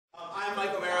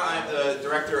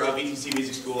director of ETC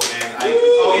Music School, and I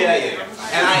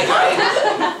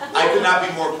could not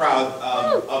be more proud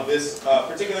of this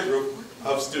particular group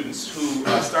of students who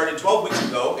started 12 weeks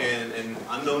ago in an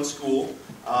unknown school,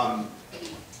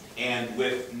 and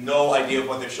with no idea of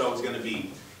what their show was going to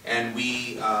be. And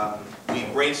we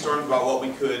brainstormed about what we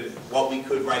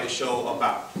could write a show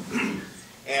about,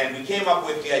 and we came up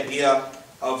with the idea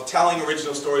of telling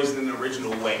original stories in an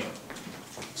original way.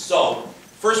 So,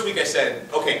 first week I said,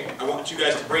 okay, I want you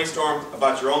guys to brainstorm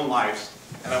about your own lives,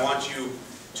 and I want you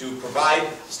to provide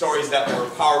stories that were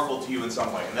powerful to you in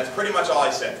some way. And that's pretty much all I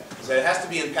said. I said it has to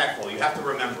be impactful. You have to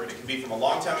remember it. It can be from a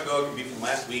long time ago. It can be from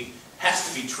last week. It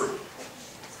has to be true.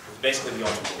 It's basically the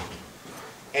only rule.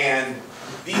 And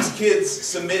these kids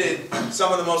submitted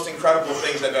some of the most incredible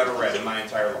things I've ever read in my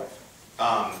entire life.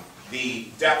 The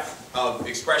depth of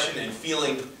expression and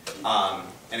feeling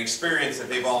and experience that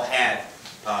they've all had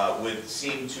would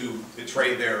seem to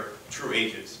betray their true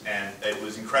ages, and it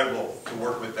was incredible to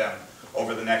work with them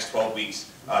over the next 12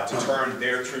 weeks to turn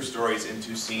their true stories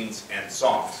into scenes and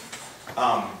songs.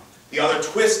 The other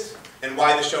twist and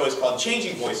why the show is called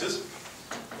Changing Voices,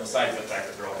 besides the fact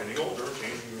that they're all getting older,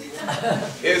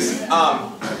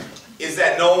 is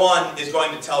that no one is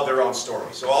going to tell their own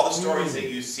story. So all the stories that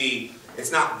you see,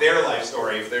 it's not their life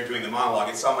story if they're doing the monologue,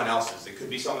 it's someone else's. It could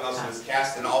be someone else in this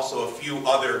cast, and also a few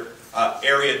other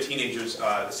area teenagers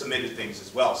submitted things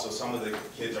as well. So some of the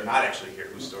kids are not actually here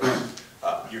whose stories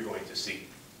you're going to see.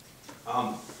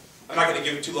 I'm not going to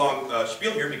give too long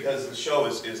spiel here because the show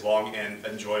is long and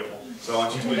enjoyable. So I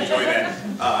want you to enjoy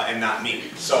that and not me.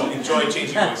 So enjoy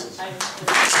Changing Voices.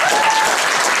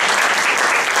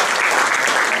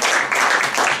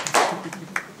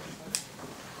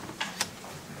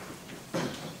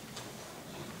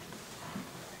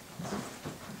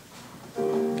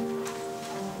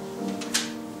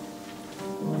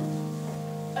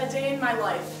 A day in my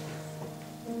life.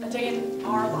 A day in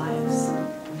our lives.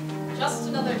 Just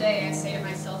another day, I say to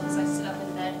myself as I sit up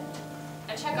in bed.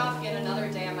 I check off yet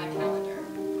another day on my calendar.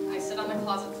 I sit on the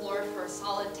closet floor for a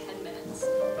solid 10 minutes.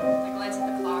 I glance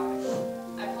at the clock.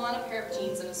 I pull on a pair of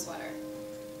jeans and a sweater.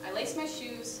 I lace my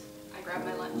shoes. I grab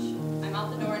my lunch. I'm out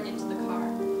the door and into the car.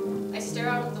 I stare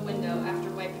out of the window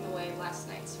after wiping away last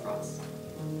night's frost.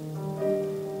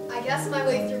 I guess my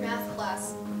way through math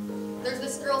class. There's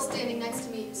this girl sitting next to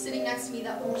me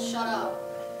that won't shut up.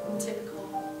 Typical.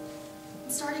 I'm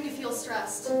starting to feel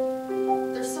stressed.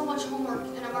 There's so much homework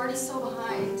and I'm already so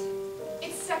behind.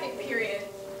 It's second period.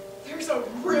 There's a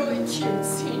really cute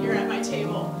senior at my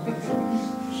table.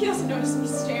 He doesn't notice me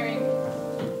staring.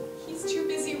 He's too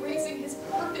busy raising his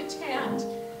perfect hand.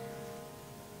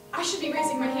 I should be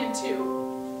raising my hand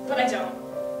too, but I don't.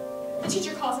 The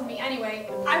teacher calls on me anyway.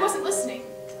 I wasn't listening.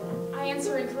 I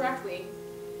answer incorrectly.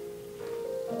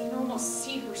 I can almost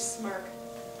see her smirk.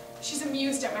 She's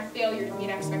amused at my failure to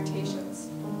meet expectations.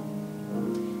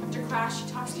 After class,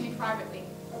 she talks to me privately.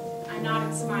 I nod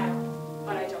and smile,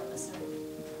 but I don't listen.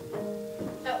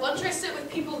 At lunch, I sit with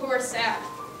people who are sad.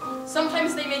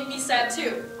 Sometimes they make me sad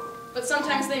too, but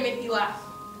sometimes they make me laugh.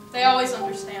 They always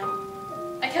understand.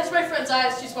 I catch my friend's eye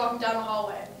as she's walking down the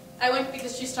hallway. I wink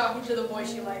because she's talking to the boy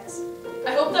she likes.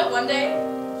 I hope that one day,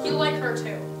 he'll like her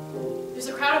too. There's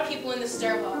a crowd of people in the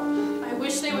stairwell. I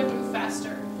wish they would move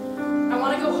faster. I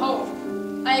want to go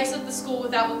home. I exit the school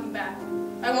without looking back.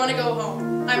 I want to go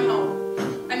home. I'm home.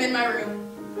 I'm in my room.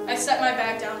 I set my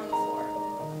bag down on the floor.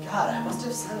 God, I must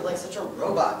have sounded like such a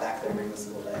robot back there during the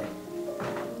school day.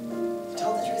 To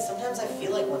tell the truth, sometimes I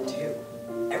feel like one too.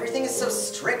 Everything is so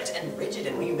strict and rigid,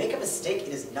 and when you make a mistake,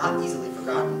 it is not easily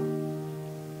forgotten.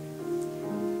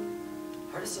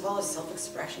 Hardest of all is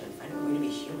self-expression and finding a way to be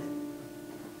human.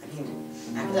 I mean,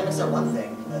 academics are one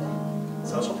thing, but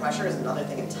social pressure is another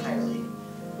thing entirely.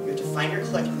 You have to find your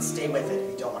clique and stay with it if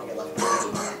you don't want to get left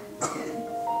behind.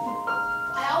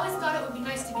 I always thought it would be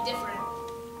nice to be different.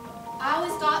 I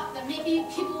always thought that maybe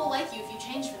people will like you if you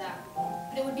change for them.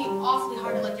 But it would be awfully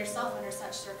hard to like yourself under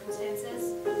such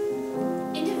circumstances.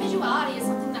 Individuality is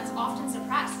something that's often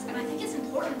suppressed, and I think it's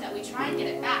important that we try and get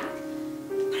it back.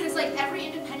 But it's like every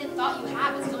independent thought you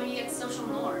have is going against social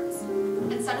norms.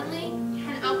 And suddenly,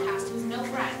 you're an outcast who has no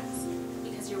friends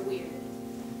because you're weird.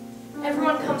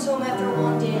 Everyone comes home after a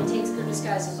long day and takes their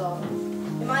disguises off.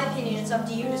 In my opinion, it's up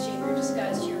to you to shape your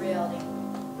disguise to your reality.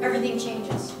 Everything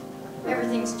changes.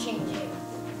 Everything's changing.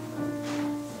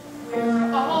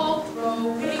 We're all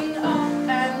growing up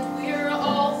and we're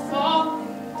all falling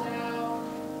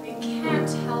down. We can't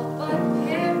help but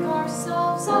pick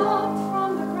ourselves up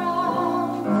from the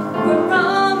ground. We're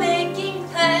all making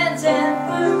plans and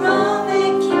we're all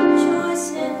making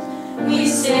choices. We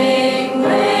sing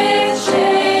with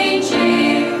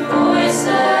changing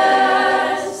voices.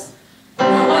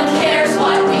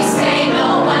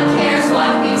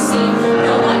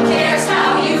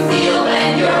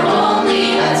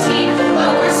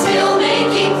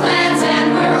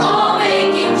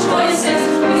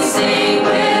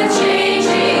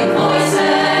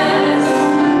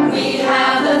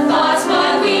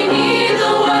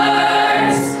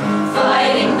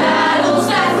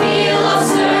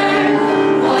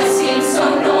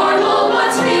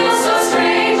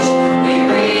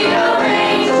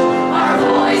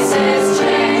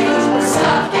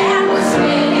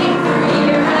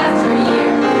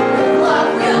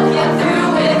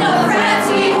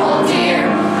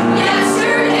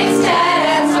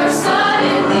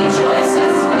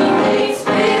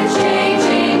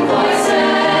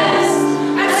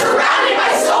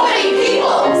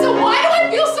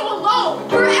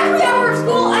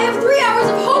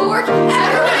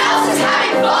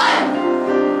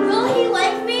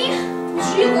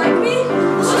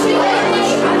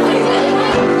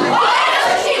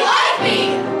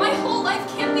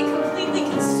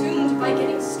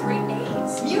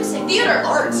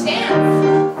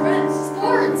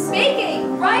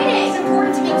 writing. It's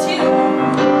important to me too.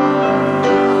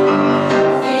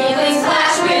 Feelings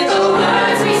clash with the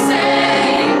words we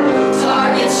say.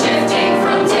 Targets shifting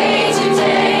from day to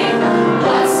day.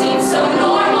 What seems so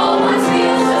normal once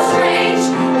feels so strange.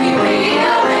 We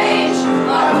rearrange,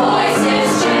 our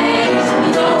voices change. We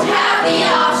don't have the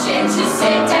option to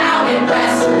sit down and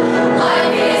rest.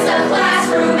 Life is a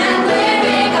classroom and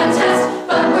living a test.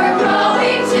 But we're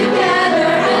growing together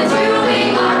and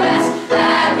doing our best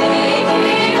at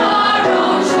making our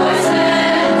own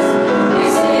choices. We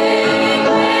sing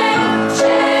with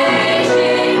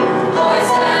changing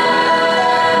voices.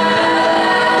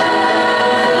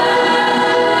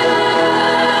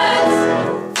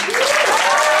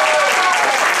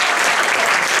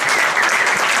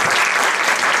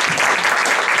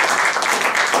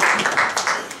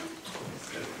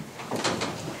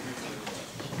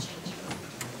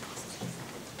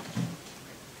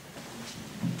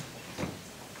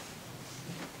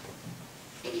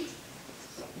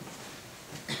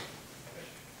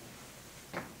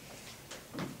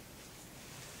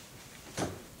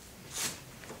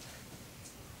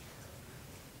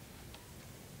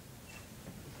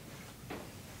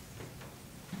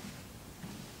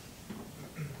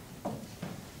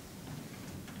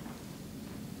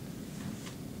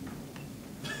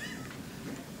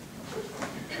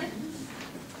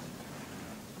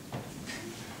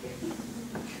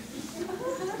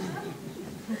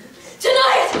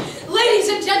 Tonight, ladies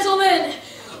and gentlemen,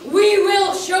 we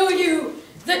will show you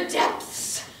the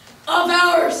depths of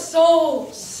our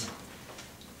souls.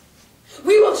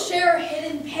 We will share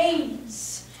hidden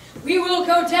pains. We will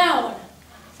go down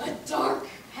a dark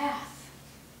path.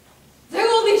 There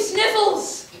will be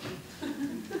sniffles.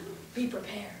 Be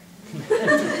prepared.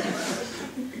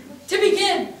 To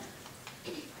begin,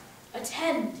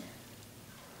 attend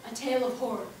a tale of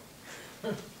horror,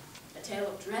 a tale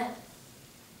of dread,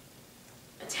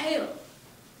 a tale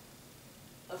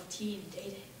of teen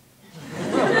dating.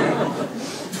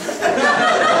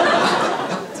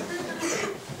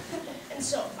 And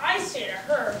so I say to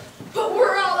her, but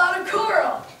we're all out of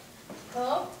coral.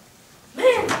 Huh?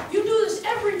 Man, you do this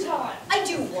every time. I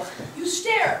do what? You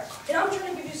stare, and I'm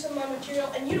trying to give you some of my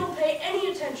material, and you don't pay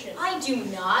any attention. I do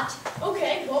not.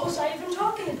 Okay, what was I even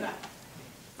talking about?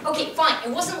 Okay, fine, I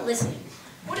wasn't listening.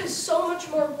 What is so much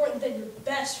more important than your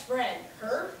best friend,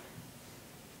 her?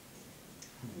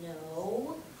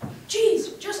 No. Geez,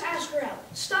 just ask her out.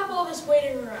 Stop all this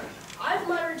waiting around. I have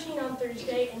my routine on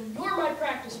Thursday, and you're my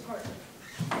practice partner.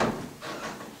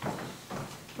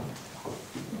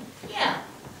 Yeah.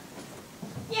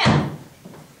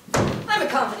 I'm a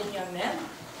confident young man.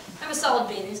 I have a solid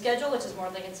bathing schedule, which is more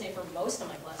than I can say for most of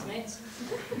my classmates.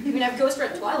 I mean, I've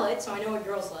ghostread Twilight, so I know what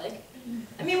girls like.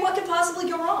 I mean, what could possibly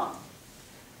go wrong?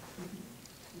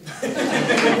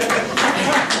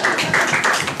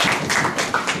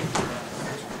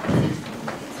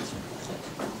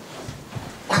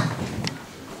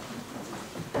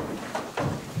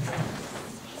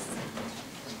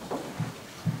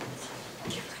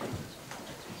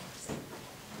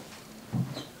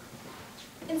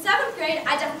 In 7th grade,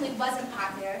 I definitely wasn't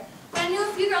popular, but I knew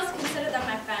a few girls who considered them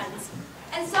my friends.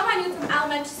 And some I knew from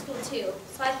elementary school too,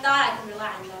 so I thought I could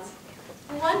rely on them.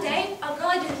 And one day, a girl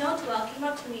I didn't know too well came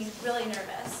up to me really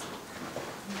nervous.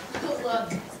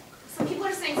 Look, some people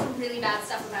are saying some really bad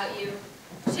stuff about you.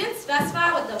 She didn't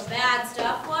specify what the bad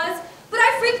stuff was, but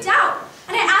I freaked out.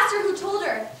 And I asked her who told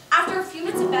her. After a few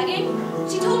minutes of begging,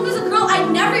 she told me it was a girl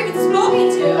I'd never even spoken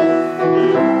to.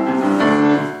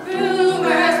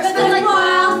 Rumors spread like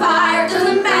wildfire,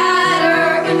 doesn't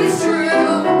matter if it's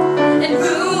true. And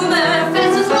rumor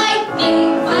fast as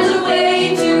lightning finds a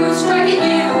way to strike at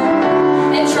you.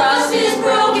 And trust is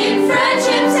broken,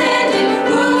 friendships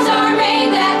ended, wounds are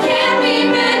made that can't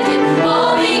be mended,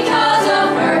 all because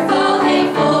of hurtful,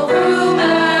 hateful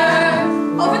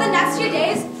rumor. Over the next few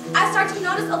days, I started to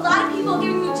notice a lot of people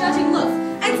giving me judging looks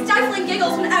and stifling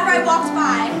giggles whenever I walked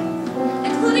by,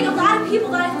 including a lot of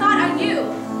people that I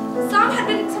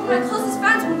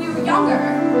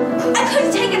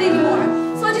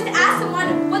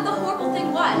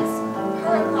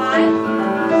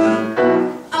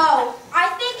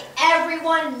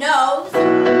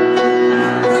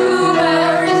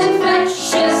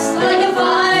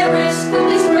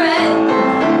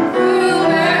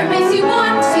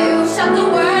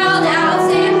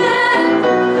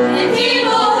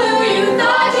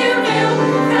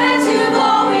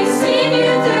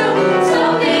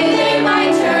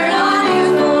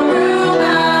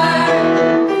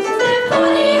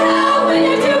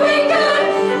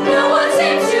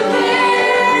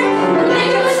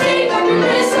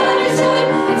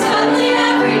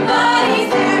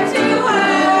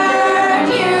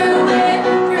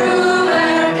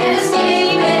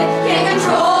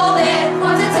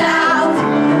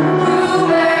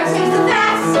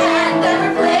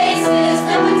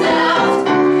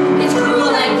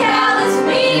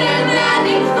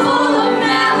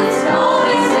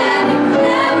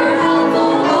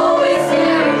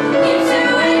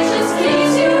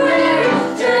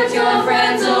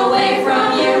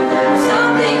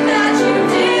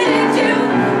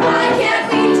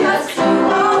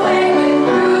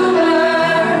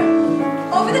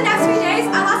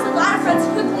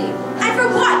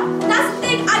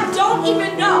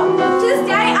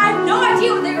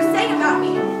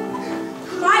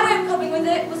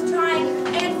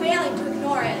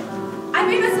I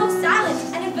made myself silent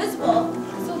and invisible,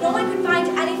 so no one could find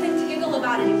anything to giggle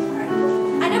about anymore.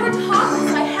 I never talked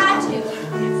until I had to.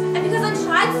 And because I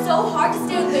tried so hard to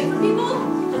stay away from people,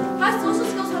 my social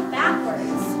skills went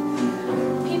backwards.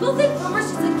 People think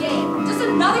rumor's just a game, just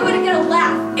another way to get a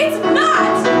laugh. It's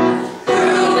not!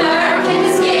 Rumor can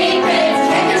escape it,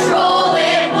 can't control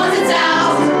it once it's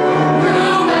out.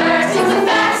 Rumor takes the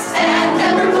facts and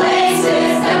then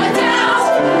replaces them with doubt.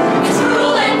 It's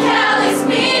cruel and callous,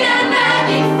 mean and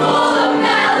maddening, full of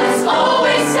malice,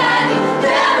 always sad,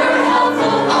 never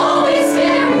helpful, always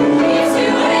scary, keeps you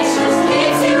anxious,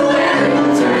 keeps you wary,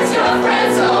 turns your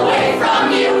friends away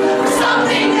from you for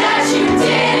something that you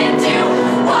didn't do.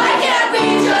 Why can't we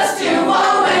just do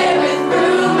away with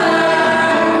rumor?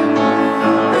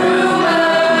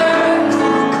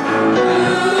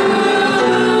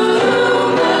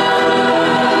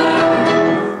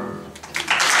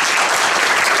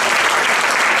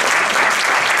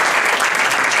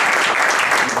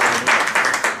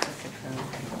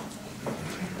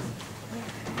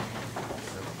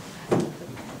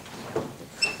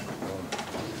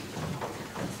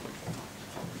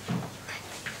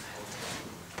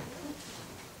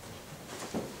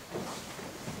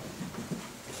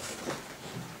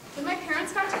 When my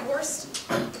parents got divorced,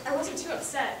 I wasn't too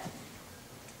upset.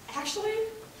 Actually,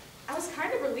 I was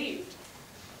kind of relieved.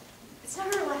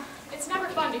 It's never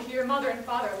fun to hear your mother and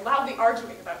father loudly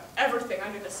arguing about everything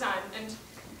under the sun, and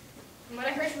from what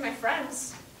I heard from my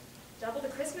friends, double the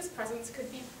Christmas presents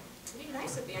could be pretty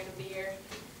nice at the end of the year.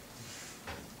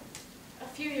 A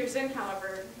few years in,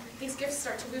 however, these gifts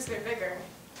start to lose their vigor.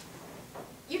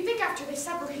 You'd think after they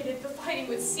separated, the fighting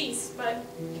would cease, but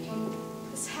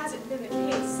this hasn't been the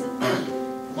case.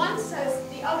 One says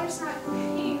the other's not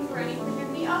paying for anything,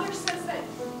 and the other says that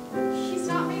he's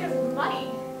not made of money.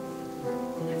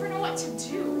 I never know what to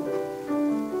do.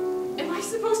 Am I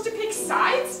supposed to pick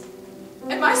sides?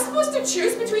 Am I supposed to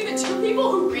choose between the two people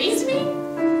who raised me?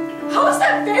 How is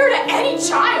that fair to any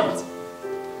child?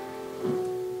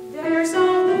 There's a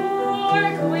war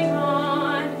going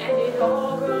on, and it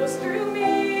all goes through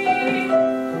me.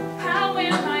 How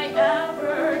will I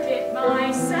ever get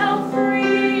myself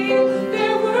free?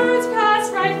 Their words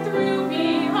pass right through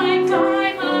me like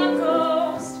I'm a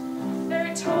ghost.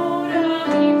 They're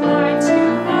totally blind to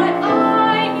what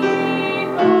I need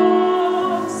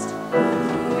most.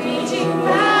 Waging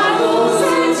battles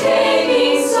and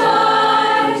taking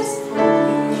sides,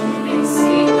 keeping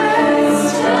secrets,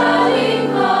 telling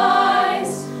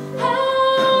lies.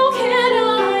 How can I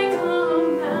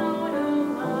come out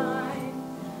alive?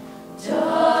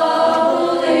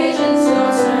 Double agents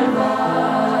don't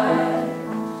survive.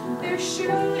 They're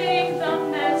shooting the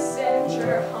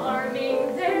messenger,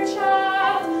 harming their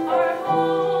child. Our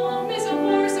home is a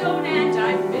war zone and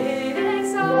I've been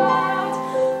exiled.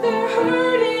 They're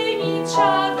hurting each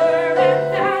other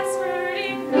and that's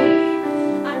hurting me.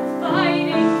 I'm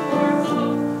fighting for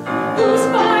hope. Who's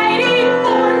fighting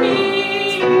for me?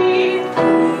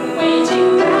 Waging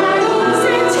battles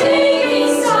and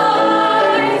taking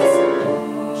sides,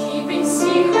 keeping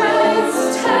secrets,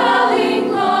 telling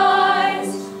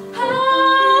lies.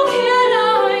 How can I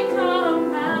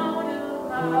come out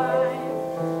alive?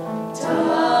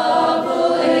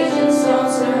 Double agents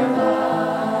don't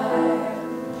survive.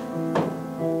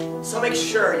 So make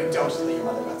sure you don't tell your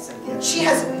mother about Cynthia. She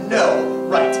has no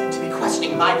right to be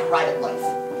questioning my private life.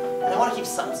 And I want to keep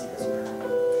some secrets from her.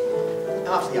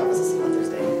 I'm off to the office. I'll see you on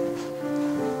Thursday.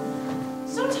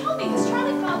 So tell me, has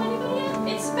Charlie found anybody yet?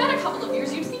 It's been a couple of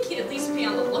years. You'd think he'd at least be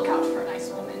on the lookout for a nice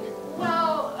woman.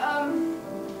 Well,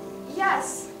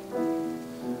 yes.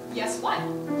 Yes, what?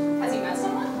 Has he met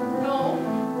someone? No.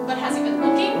 But has he been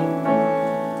looking?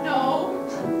 No.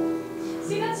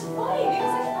 See, that's funny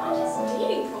because I found his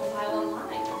dating profile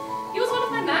online. He was one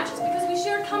of my matches because we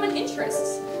shared common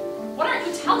interests. What aren't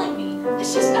you telling me?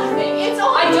 It's just nothing. It's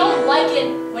all I don't like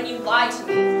it when you lie to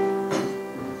me.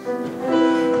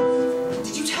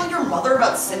 Did you tell your mother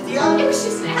about Cynthia? It was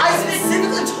just an I accident.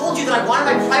 specifically told you that I wanted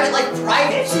my private life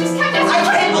private. She's kind of- I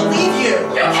can't believe you.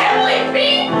 You can't believe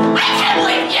me! I can't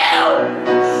believe you!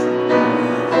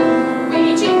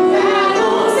 Waging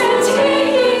battles and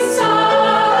taking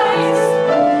sides,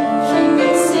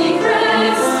 keeping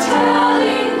secrets,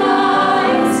 telling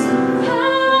lies.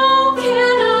 How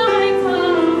can I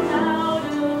come out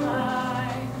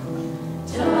alive?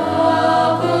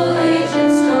 Double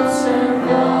agents don't survive.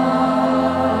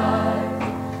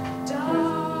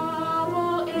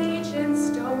 Double agents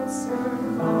don't survive.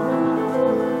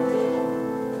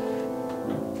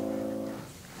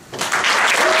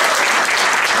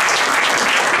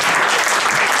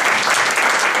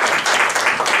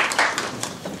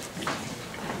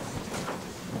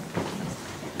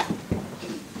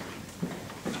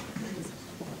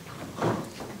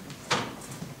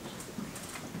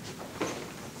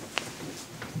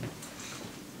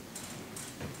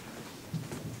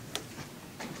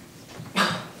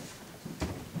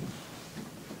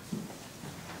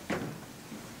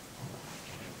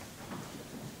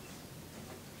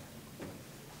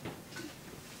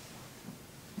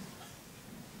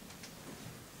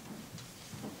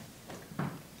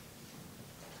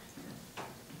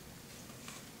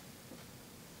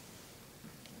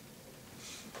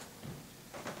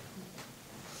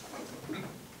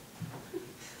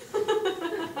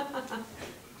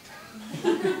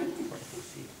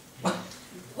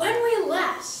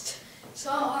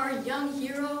 young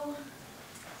hero.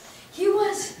 He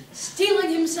was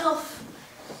steeling himself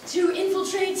to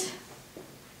infiltrate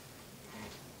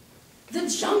the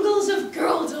jungles of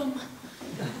girldom.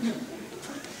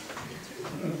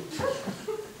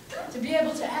 To be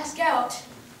able to ask out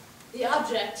the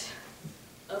object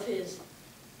of his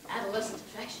adolescent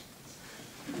affections.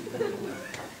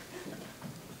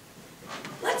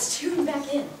 Let's tune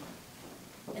back in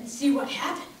and see what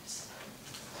happens.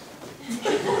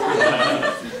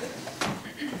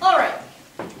 All right,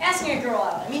 asking a girl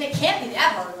out. I mean, it can't be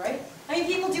that hard, right? I mean,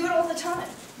 people do it all the time.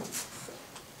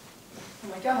 Oh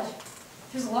my gosh,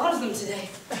 there's a lot of them today.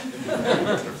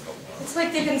 It's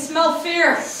like they can smell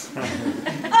fear.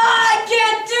 I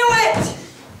can't do it!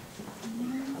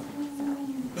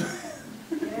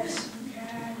 Yes, you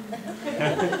can.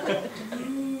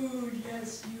 Dude, yes,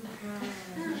 you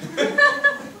can.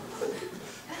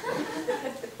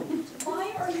 Why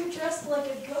are you dressed like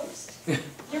a ghost?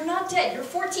 You're not dead. You're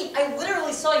 14. I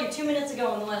literally saw you 2 minutes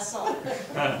ago in the last song.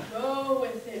 Go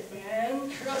with it, man.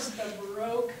 Trust the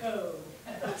bro code.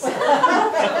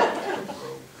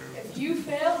 If you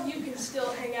fail, you can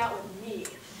still hang out with me.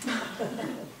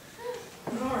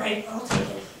 All right, I'll take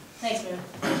it. Thanks, man.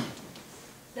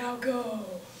 Now go.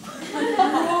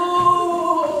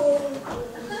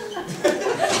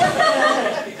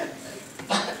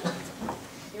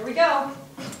 Here we go.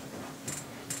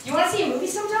 You want to see a movie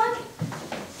sometime?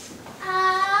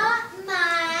 Oh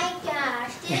my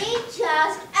gosh, did he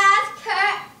just ask her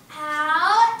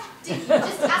out? Did you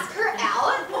just ask her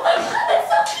out? That's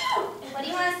so cute! What do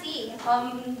you want to see?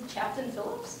 Captain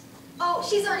Phillips? Oh,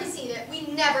 she's already seen it. We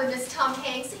never miss Tom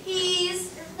Hanks. He's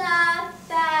The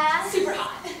best. super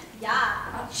hot.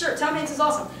 Yeah. Sure, Tom Hanks is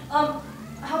awesome. How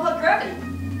about Gravity?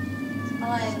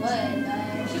 Well, I would,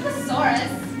 but... She was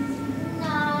Saurus.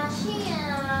 No, she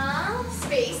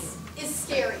Space is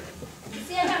scary.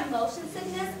 See, I have motion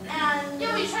sickness and... Yeah,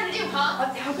 what are you trying to do,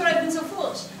 huh? How could I have been so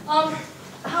foolish?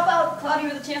 How about Cloudy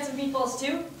with a Chance of Meatballs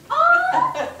too?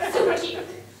 Oh! Super cute.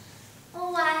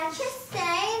 Why don't you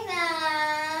say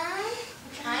that?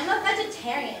 I'm a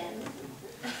vegetarian.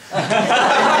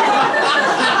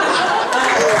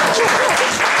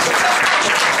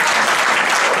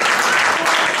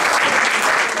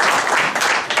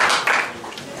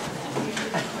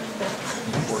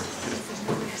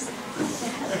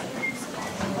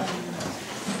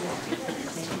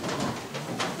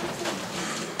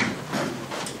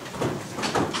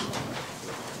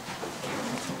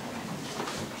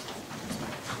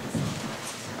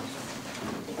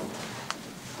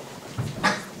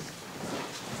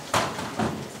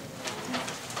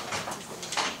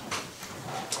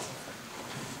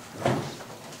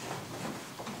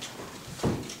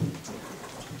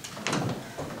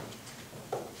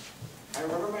 I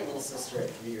remember my little sister at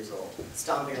 3 years old,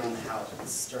 stomping around the house with a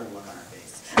stern look on her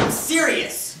face. "I'm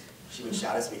serious!" she would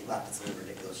shout as we laughed at something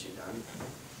ridiculous she'd done.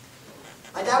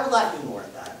 My dad would laugh even more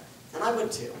at that, and I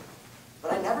would too,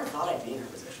 but I never thought I'd be in her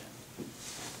position.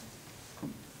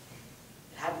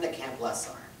 It happened at camp last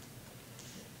summer.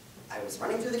 I was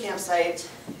running through the campsite,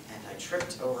 and I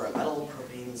tripped over a metal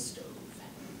propane stove.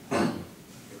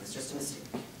 It was just a mistake.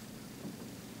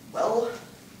 Well,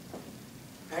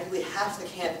 practically half the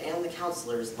camp and the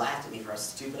counselors laughed at me for how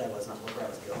stupid I was not to look where I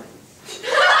was going.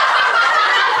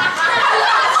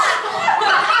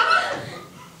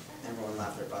 Everyone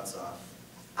laughed their butts off.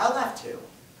 I laughed too,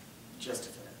 just to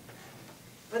fit in.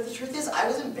 But the truth is, I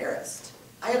was embarrassed.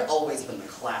 I had always been the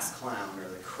class clown or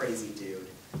the crazy dude.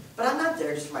 But I'm not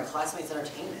there just for my classmates'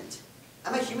 entertainment.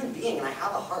 I'm a human being and I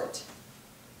have a heart.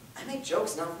 I make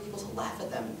jokes not for people to laugh at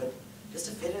them, but just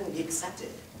to fit in and be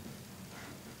accepted.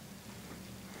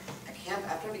 At camp,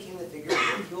 after I became the figure of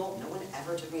ridicule, no one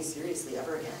ever took me seriously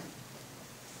ever again.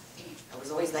 I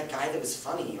was always that guy that was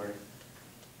funny, or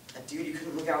that dude you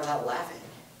couldn't look at without laughing.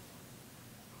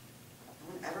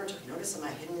 No one ever took notice of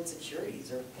my hidden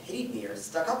insecurities, or pitied me, or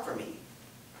stuck up for me.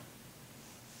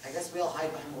 I guess we all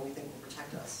hide behind what we think will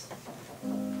protect us.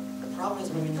 The problem is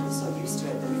when we become so used to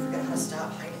it that we forget how to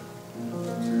stop hiding.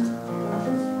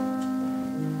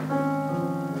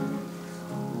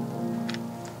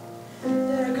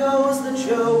 There goes the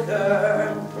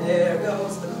Joker, there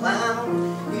goes the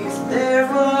clown. He's there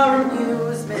for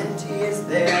amusement, he is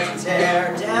there to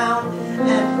tear down.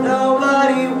 And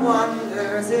nobody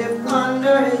wonders if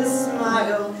under his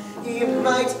smile he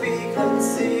might be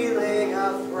concealing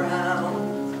a frown.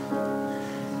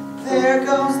 There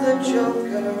goes the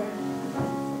Joker,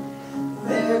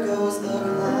 there goes the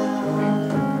clown.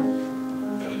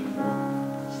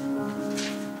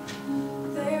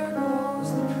 There goes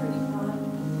the pretty one,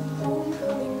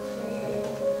 homecoming queen.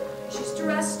 She's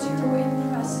dressed to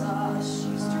impress us.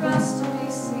 She's dressed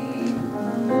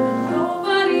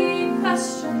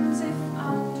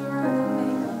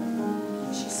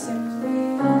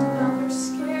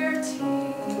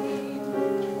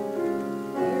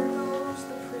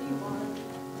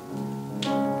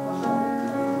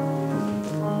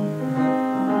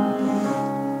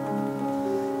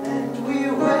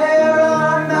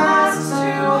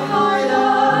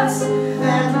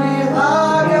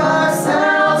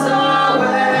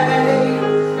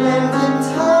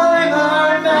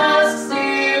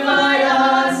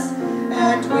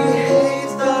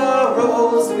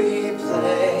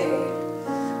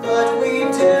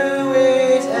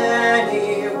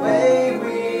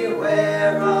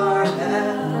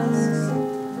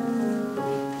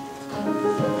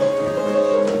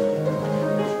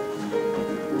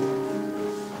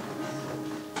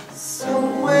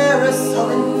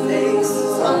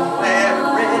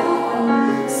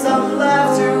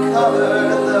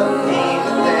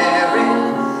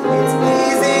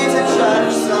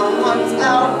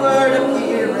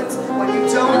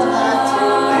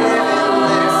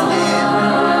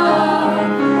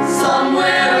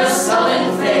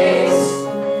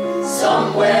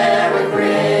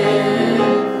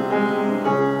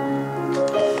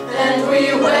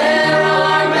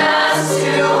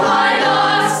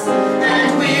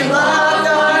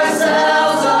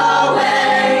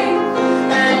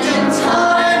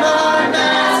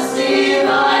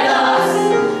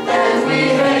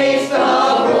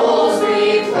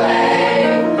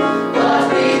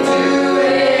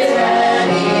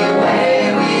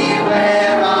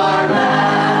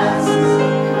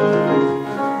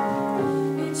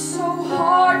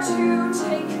dare to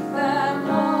take them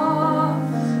off.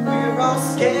 We're all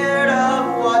scared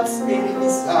of what's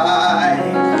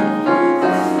inside.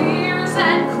 The fears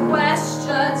and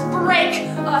questions break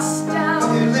us down.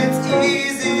 Till it's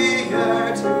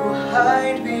easier to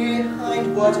hide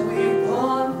behind what we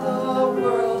want the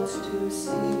world to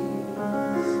see,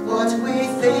 what we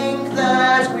think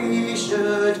that we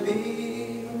should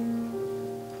be.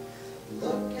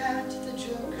 Look at the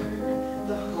Joker,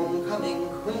 the homecoming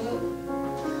queen.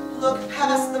 Look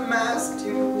past the mask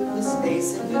to the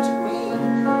space in between.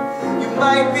 You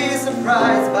might be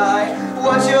surprised by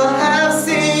what you'll have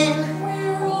seen.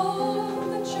 We're all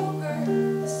the Joker,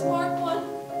 the smart one,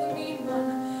 the mean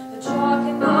one, the jock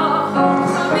and the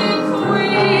homecoming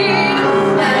queen.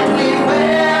 And we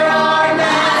wear our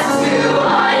masks to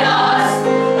hide us,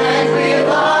 and we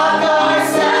lock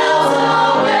ourselves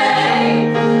away.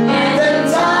 And then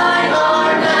tie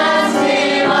our masks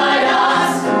behind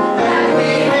us, and we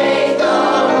hate the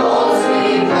roles we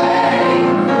play,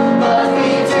 but we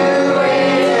do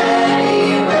it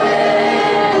anyway.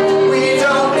 We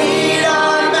don't need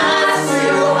our masks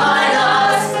to hide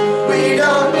us, we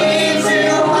don't need to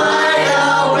hide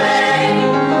away.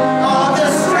 All the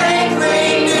strength we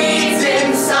need's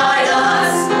inside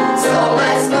us, so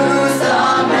let's lose the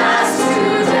mask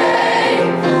today,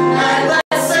 and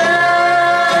let's say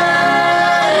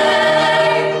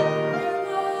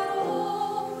We're not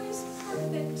always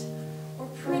perfect or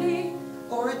pretty,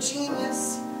 or a genius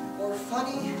or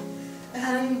funny,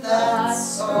 and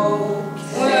that's okay.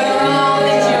 we're all the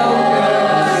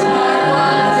Jokers, smart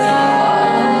ones,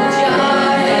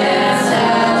 giants,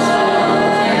 that's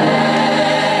okay.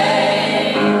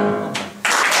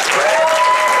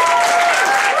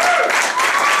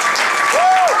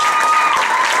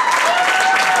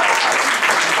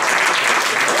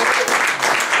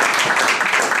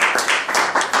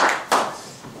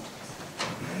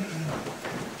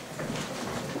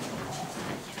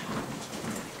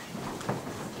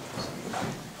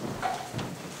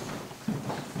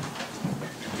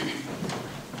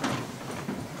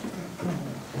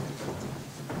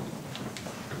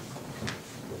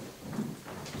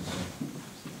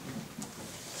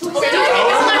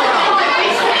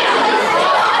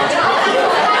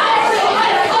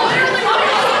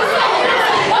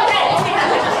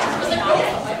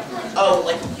 Oh,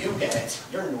 like you get it.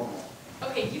 You're normal.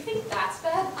 Okay, you think that's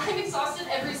bad? I'm exhausted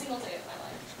every single day of my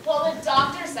life. Well, the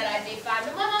doctor said I'd be fine,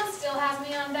 but my mom still has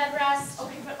me on bed rest.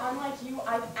 Okay, but unlike you,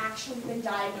 I've actually been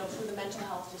diagnosed with a mental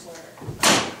health disorder.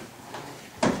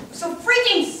 So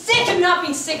freaking sick of not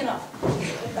being sick enough.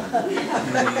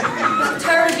 I'm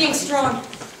tired of being strong.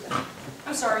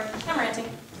 I'm sorry, I'm ranting.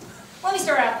 Let me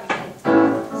start out at the beginning.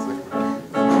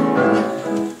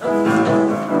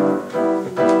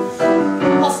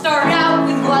 I'll start out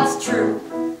with what's true.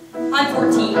 I'm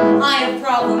 14, I have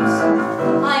problems.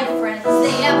 I have friends,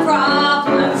 they have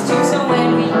problems too. So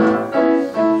when we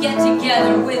get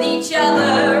together with each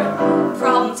other,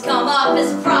 problems come up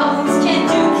as problems can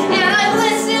do. And I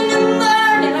listen and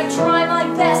learn, and I try my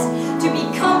best to be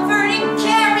comforting,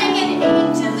 caring, and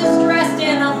aid to the stressed.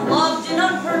 And I'm loved and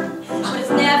unhurt, but it's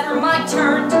never my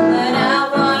turn to let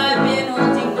out what I've been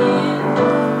holding in.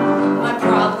 My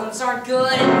problems aren't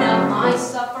good enough, my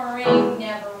suffering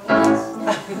never was.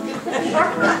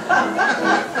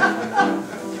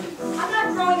 I'm not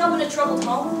growing up in a troubled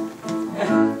home.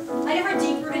 I never had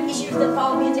deep-rooted issues that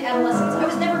followed me into adolescence. I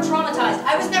was never traumatized.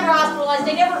 I was never hospitalized.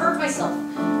 I never hurt myself.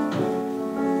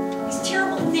 These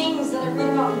terrible things that I read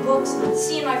about in books and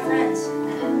see in my friends.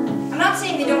 I'm not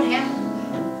saying they don't happen.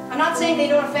 I'm not saying they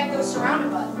don't affect those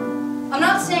surrounded by them. I'm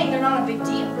not saying they're not a big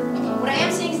deal. What I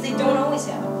am saying is they don't always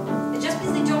happen. And just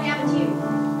because they don't happen to you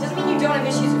doesn't mean you don't have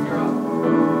issues of your own.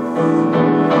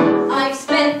 I've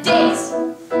spent days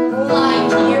lying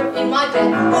here in my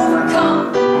bed,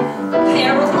 overcome,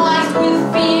 paralyzed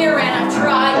with fear, and I've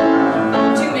tried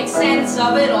to make sense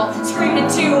of it all, screamed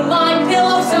into my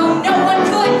pillow so no one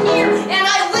could hear, and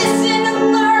I listen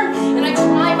and learn, and I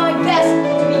try my best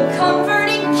to be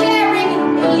comforting, caring,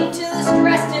 and aid to the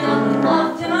stressed, and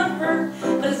unloved and unheard,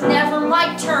 but it's never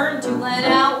my turn to let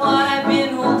out what I've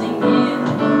been holding in.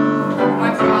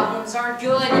 My problems aren't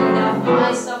good enough,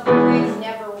 my suffering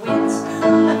never wins.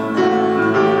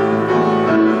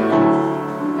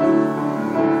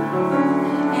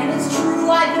 And it's true,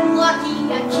 I've been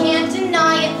lucky, I can't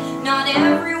deny it. Not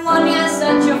everyone has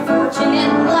such a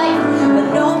fortunate life,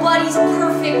 but nobody's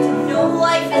perfect, no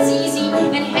life is easy,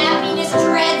 and happiness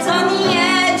treads on the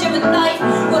edge of a knife.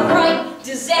 What right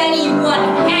does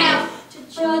anyone have to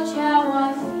judge how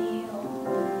I feel?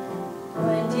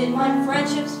 When did my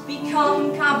friendships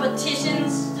become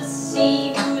competitions to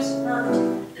see who's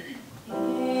hurt?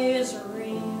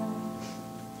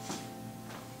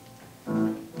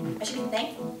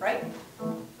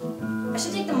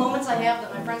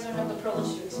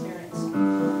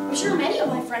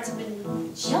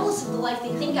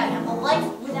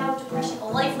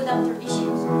 life without their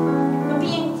issues. But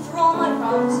being through all my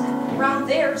problems around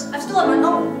theirs, I still have my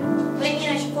own. But I mean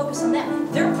I should focus on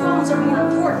them. Their problems are more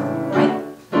important, right?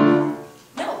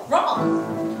 No,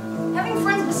 wrong. Having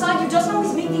friends beside you doesn't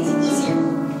always make things easier.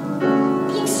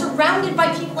 Being surrounded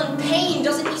by people in pain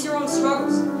doesn't ease your own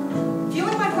struggles.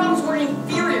 Feeling my problems were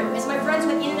inferior as my friends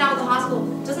went in and out of the hospital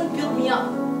doesn't build me up.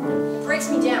 It breaks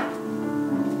me down.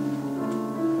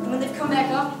 And when they've come back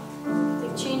up,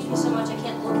 they've changed me so much I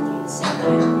can't look at them in the same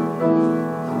way.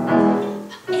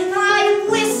 And I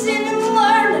listen and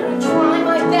learn and I try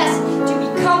my best to be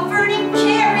comforting,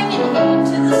 caring, and aid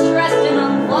to the stressed and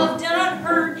unloved and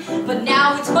unheard. But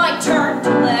now it's my turn to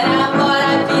let out what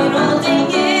I've been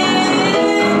holding in.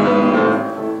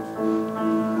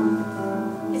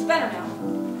 It's better now.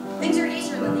 Things are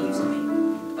easier than they used to be.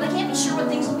 But I can't be sure what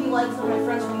things will be like for my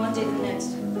friends from one day to the next.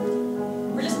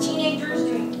 We're just teenagers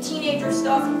doing teenager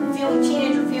stuff, feeling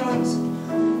teenager feelings,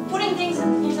 putting things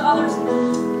into others,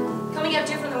 coming out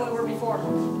different than we were before.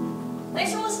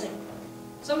 Thanks for listening.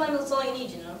 Sometimes that's all you need,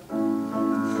 you know.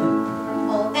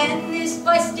 I'll end this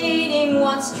by stating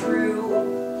what's true.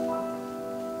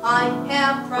 I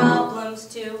have problems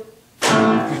too.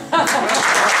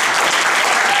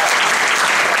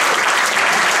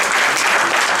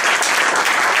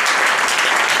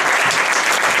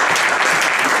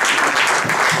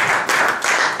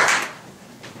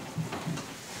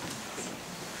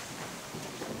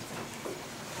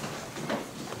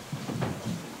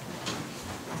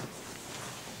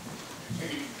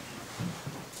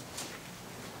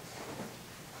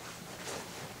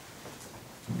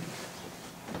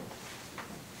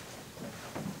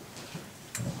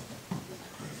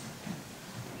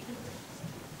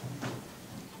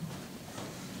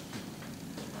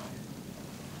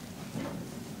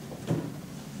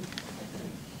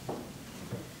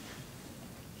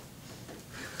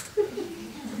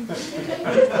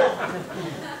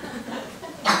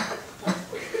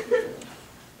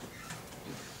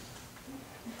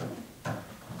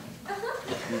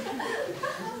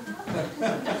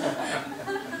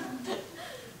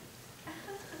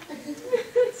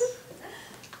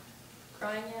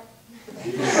 Crying yet?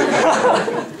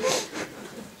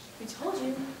 We told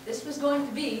you this was going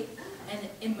to be an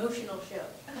emotional show.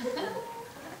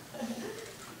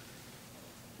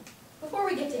 Before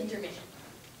we get to intermission,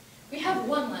 we have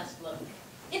one last look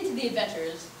into the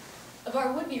adventures of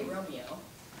our would-be Romeo,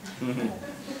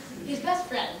 his best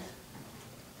friend,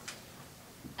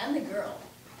 and the girl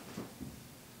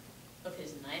of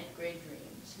his 9th grade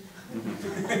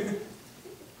dreams.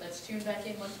 Let's tune back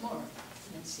in once more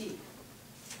and see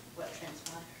what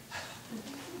transpired.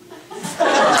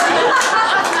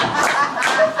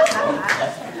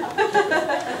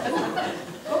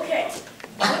 Okay,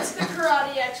 what's the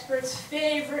karate expert's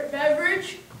favorite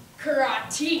beverage?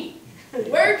 Karate.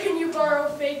 Where can you borrow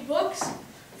fake books?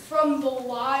 From the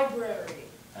library.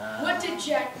 What did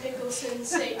Jack Nicholson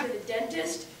say to the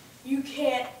dentist? You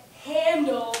can't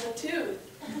handle the tooth.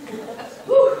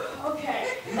 Whew,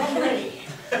 okay, I'm ready.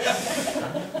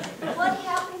 What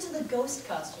happened to the ghost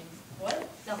costume? What?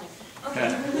 Nothing. Okay.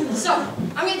 So,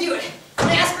 I'm gonna do it. I'm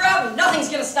gonna ask her out and nothing's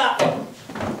gonna stop me.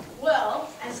 Well,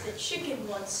 as the chicken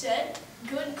once said,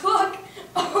 good cook.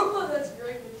 Oh, that's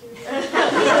great material.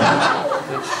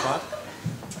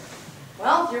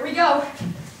 Well, here we go.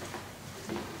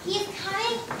 He's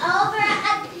coming over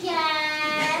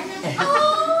again.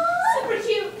 Oh, super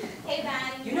cute. Hey,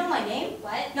 Ben. You know my name?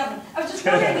 What? Nothing. I was just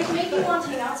wondering if maybe you want to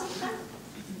hang out sometime?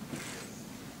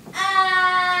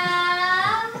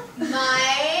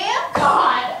 My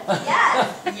God. Yes.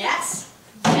 Yes.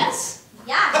 Yes.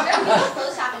 Yeah, sure, we go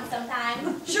clothes shopping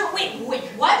sometime. Sure, wait.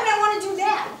 Why would I want to do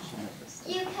that?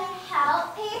 You could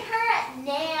help paint her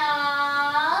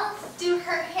nails, do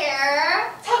her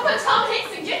hair. Talk about Tom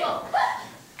Hanks and giggle.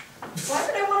 Why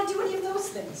would I want to do any of those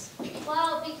things?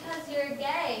 Well, because you're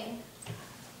gay.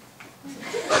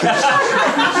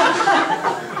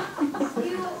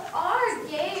 You are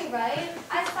gay, right?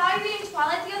 I saw you reading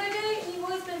Twilight the other day, and you've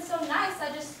always been so nice.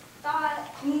 I just thought.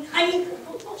 I mean,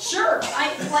 sure.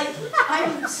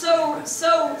 I'm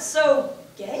so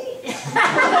gay.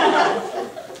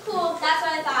 Cool, that's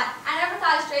what I thought. I never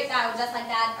thought a straight guy would dress like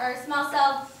that or smell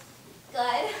so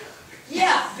good.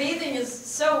 Yeah, bathing is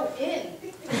so in.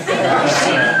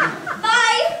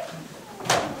 Bye!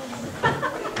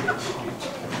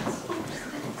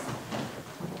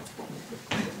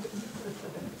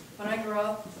 When I grow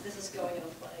up, this is going in a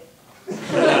play.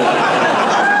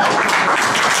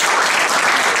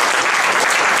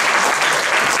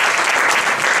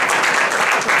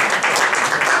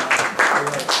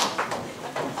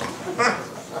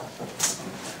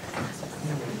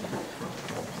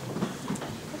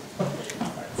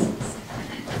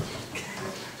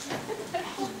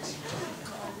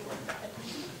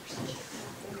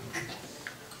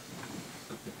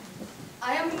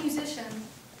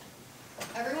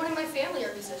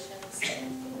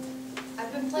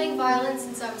 playing violin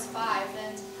since I was 5,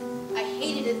 and I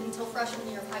hated it until freshman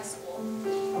year of high school.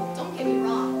 Don't get me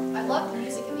wrong, I loved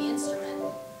music and the instrument,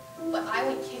 but I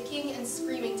went kicking and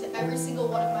screaming to every single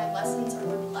one of my lessons or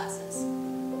group classes.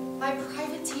 My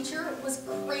private teacher was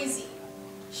crazy.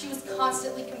 She was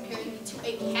constantly comparing me to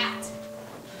a cat.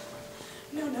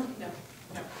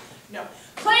 No.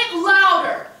 Play it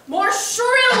louder, more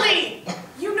shrilly.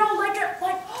 You know, like a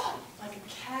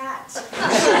cat.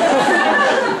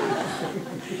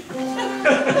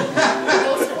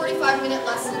 Those 45-minute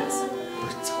lessons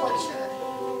were torture.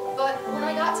 But when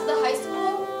I got to the high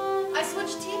school, I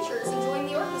switched teachers and joined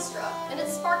the orchestra, and it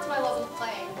sparked my love of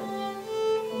playing.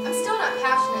 I'm still not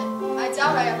passionate. I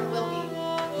doubt I ever will be.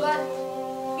 But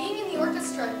being in the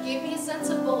orchestra gave me a sense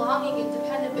of belonging and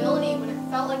dependability when it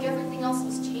felt like everything else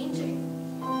was changing.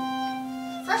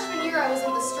 Freshman year, I was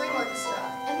in the string orchestra,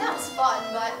 and that was fun,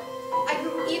 but I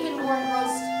grew even more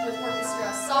engrossed with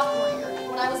orchestra sophomore year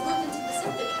when I was moved into the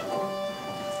symphony.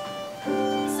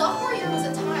 Sophomore year was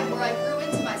a time where I grew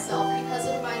into myself because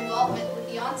of my involvement with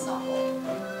the ensemble.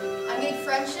 I made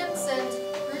friendships and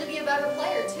grew to be a better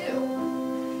player, too.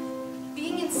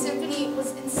 Being in symphony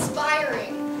was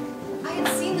inspiring. I had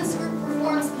seen this group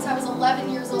perform since I was 11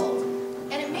 years old,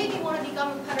 and it made me want to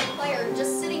become a better player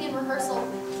just sitting in rehearsal,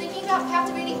 thinking about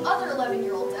captivating other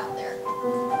 11-year-olds out there.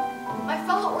 My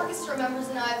fellow orchestra members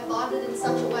and I have bonded in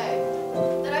such a way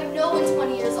that I know in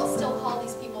 20 years I'll still call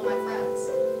these people my friends.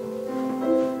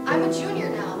 I'm a junior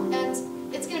now, and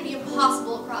it's going to be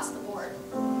impossible across the board.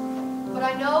 But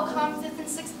I know come 5th and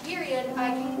 6th period,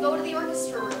 I can go to the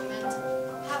orchestra room and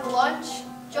have lunch,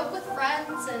 joke with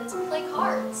friends, and play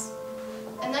cards.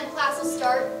 And then class will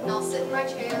start, and I'll sit in my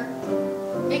chair,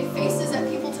 make faces at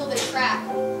people till they crack,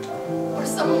 or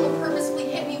someone will purposefully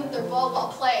hit me with their ball while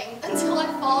playing until I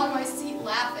fall on my seat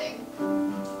laughing.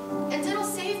 And it'll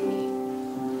save me.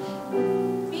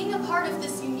 Being a part of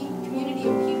this unique community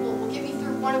of people will get me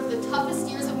through one of the toughest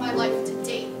years of my life to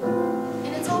date.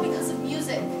 And it's all because of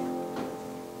music.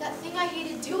 That thing I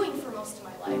hated doing for most of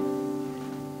my life.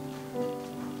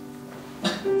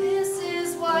 This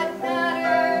is what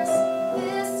matters.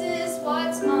 This is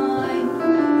what's mine.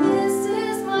 This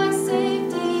is my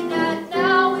safety net.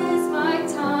 Now is my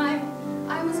time.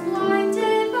 I was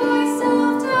blinded by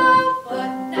self-doubt,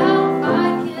 but now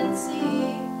I can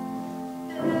see.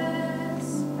 This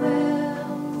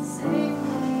will save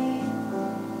me.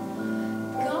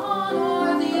 Gone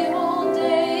are the old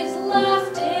days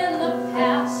left in the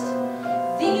past.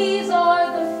 These are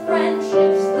the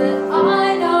friendships that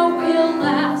I know will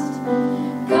last.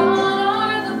 Gone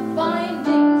are the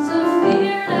bindings of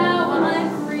fear, now I'm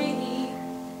free.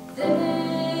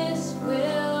 This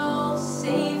will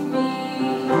save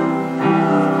me.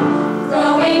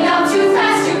 Growing up too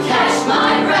fast to catch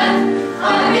my breath,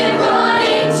 I've been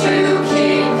running to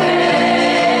keep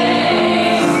pace.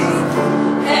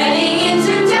 Heading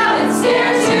into doubt and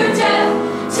scared to death,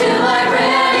 till I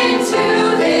ran into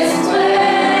this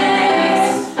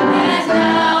place. And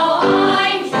now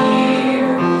I'm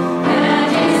here, and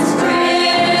it's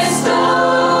crystal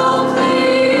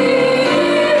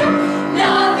clear.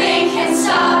 Nothing can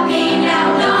stop me now,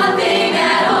 nothing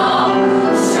at all.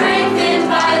 Strengthened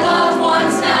by loved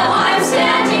ones, now I'm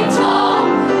standing tall.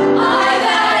 I've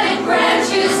added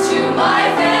branches to my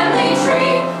family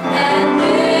tree, and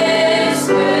this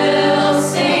will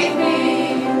save me.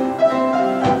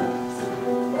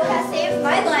 What has saved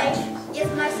my life is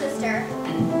my sister.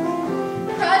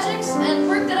 Projects and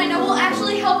work that I know will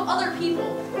actually help other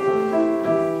people.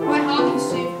 My hobby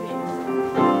saved me.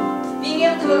 Being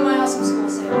able to go to my awesome school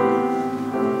saved me.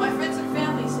 My friends and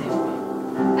family saved me.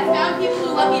 I found people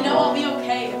who let me know I'll be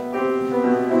okay.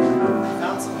 I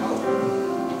found some hope.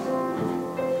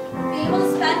 Being able to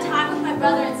spend time with my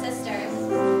brother and sisters.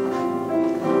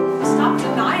 Stop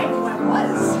denying who I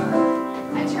was.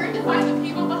 I turned to find the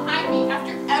people behind me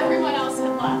after everyone else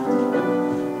had left.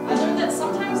 I learned that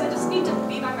sometimes I just need to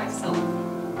be by myself.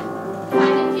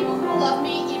 Finding people who love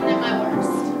me even at my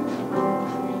worst.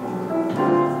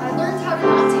 I learned how to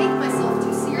not take myself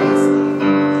too seriously.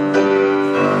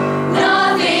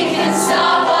 Nothing can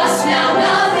stop us now.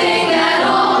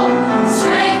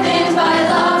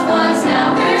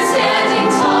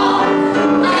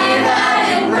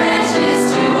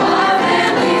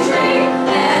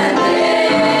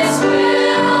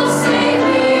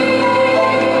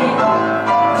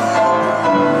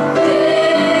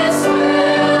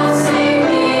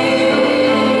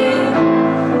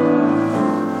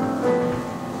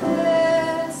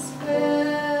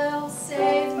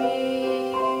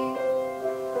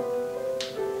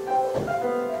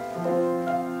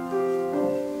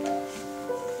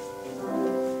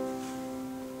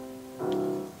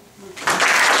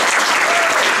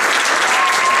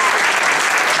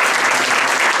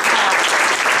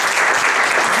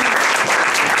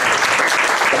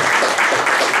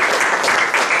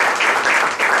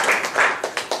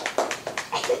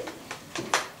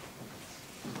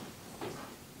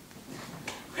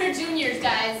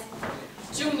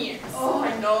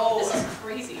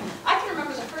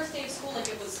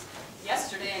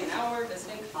 yesterday, and now we're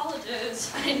visiting colleges.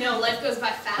 I know, life goes by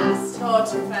fast. Oh,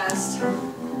 too fast.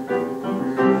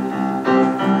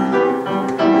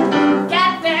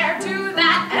 Get there, do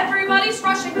that, everybody's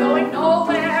rushing, going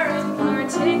nowhere in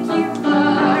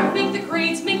particular. Make the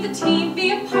grades, make the team,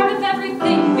 be a part of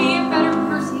everything, be a better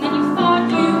person than you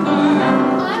thought you were.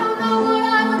 I don't know what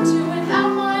I would do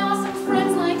without my awesome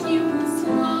friends like you who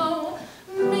slow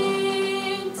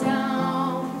me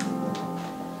down.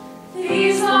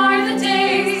 These are the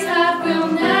days that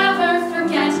we'll never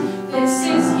forget. This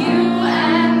is you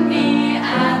and me,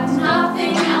 and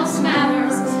nothing else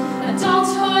matters.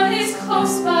 Adulthood is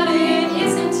close, but it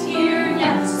isn't here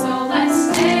yet, so let's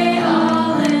stay a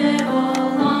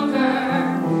little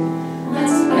longer.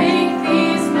 Let's make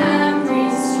these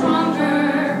memories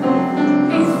stronger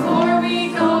before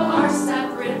we go our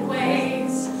separate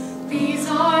ways. These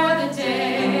are the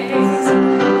days.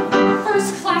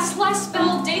 First class, last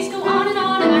bell, days go on, and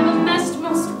I'm a mess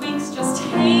most weeks just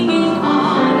hanging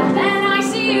on. Then I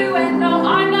see you, and no,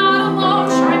 I'm not alone.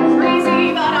 Sure, I'm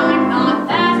crazy, but I'm not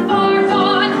that far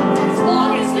gone. As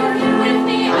long as you're here with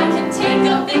me, I can take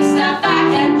a big step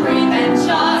back and breathe and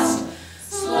just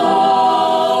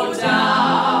slow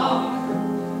down.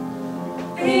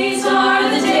 These are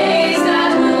the days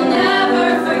that we'll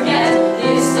never forget.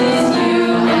 This is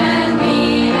you and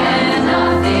me, and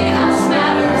nothing else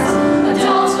matters.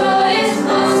 Adulthood is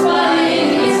close, but it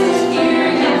isn't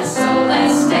here yet, so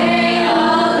let's stay a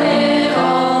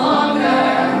little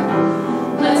longer.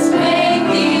 Let's make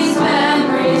these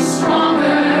memories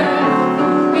stronger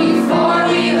before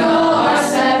we go our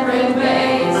separate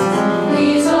ways.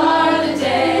 These are the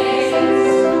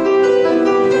days.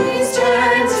 These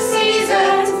turn to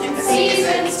seasons, and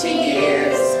seasons to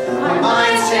years. Our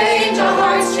minds change, our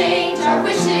hearts change, our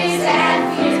wishes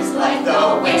and fears. Like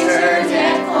the winter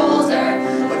get colder,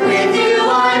 but with you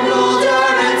I'm bolder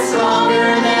and stronger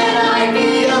than I'd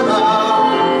be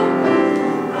alone.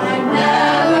 I'm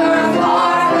never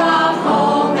far from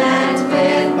home, and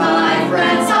with my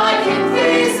friends I can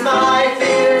face my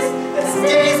fears as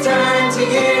days turn to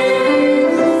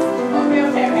years.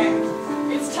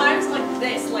 Okay. It's times like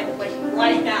this, like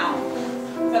right now,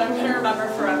 that I'm gonna remember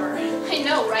forever. I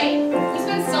know, right? We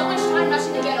spend so much time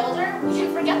rushing to get older, we can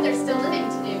forget there's still living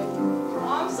to do.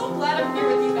 Oh, I'm so glad I'm here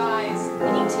with you guys.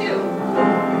 Me too.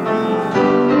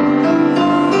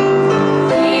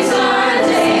 These are the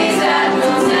days that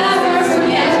we'll never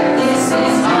forget. This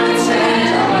is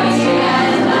unchanged,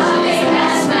 and nothing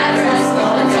else matters.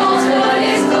 Adulthood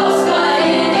is close, but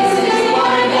it isn't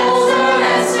one older.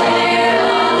 Let's stay a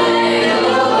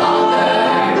little longer.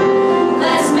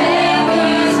 Let's make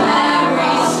these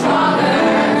memories stronger.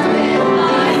 With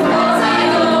my friends, I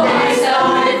go my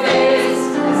separate ways.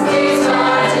 These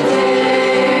are the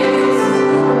days.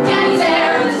 Get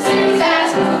there, the days that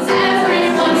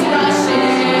everyone's rushing.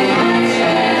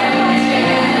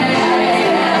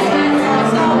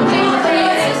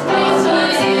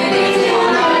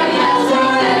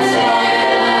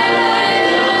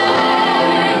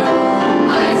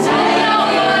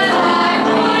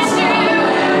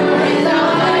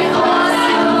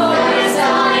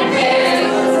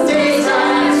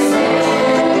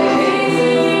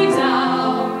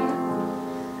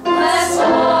 Let's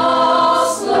all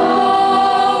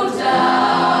slow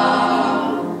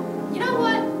down. You know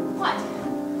what? What?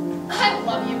 I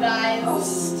love you guys. Oh,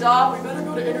 stop. We better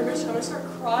go to intermission. I'm gonna start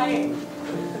crying.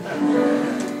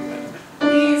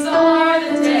 These are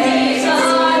the days. These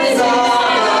are the days. These are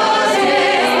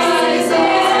the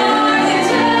days.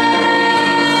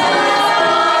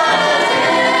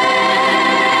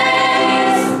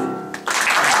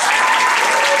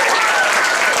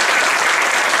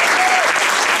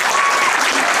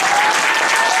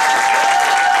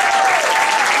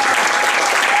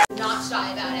 Not shy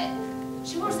about it.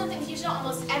 She wore something fuchsia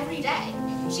almost every day.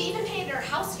 She even painted her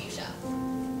house fuchsia.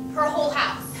 Her whole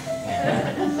house.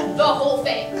 The whole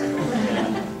thing.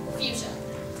 Fuchsia.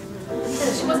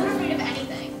 She wasn't afraid of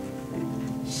anything.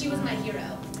 She was my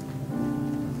hero.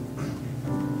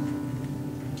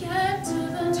 Get to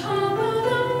the top of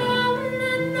the mountain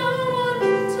and no one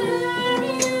can tear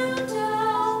you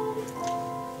down.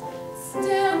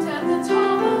 Stand at the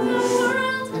top of the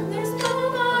world and there's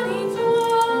nobody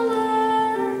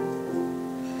taller.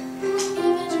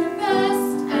 Give it your best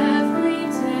every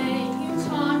day. You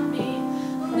taught me.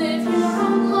 Live your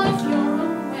own life, your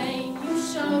own way. You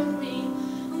showed me.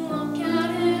 Look at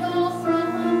it all from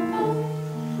above.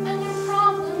 And you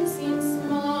promised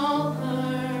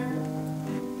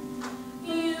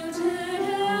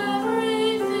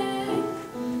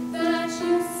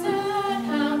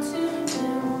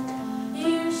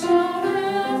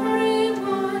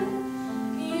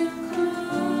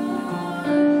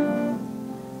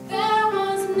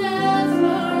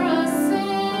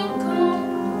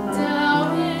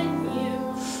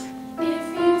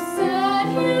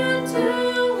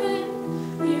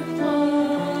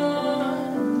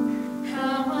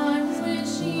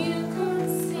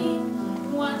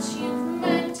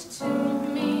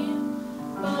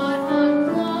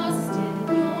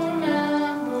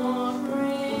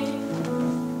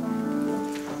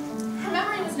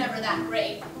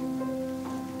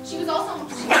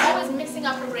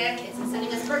her grandkids and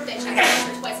sending us birthday checks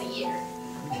once or twice a year.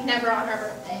 Never on her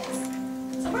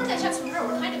birthdays. So birthday checks from her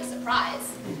were kind of a surprise.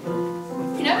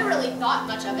 We never really thought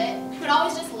much of it. We would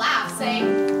always just laugh,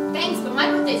 saying, "Thanks, but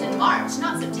my birthday's in March,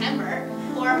 not September."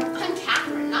 Or, "I'm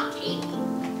Catherine, not Katie."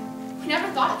 We never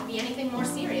thought it could be anything more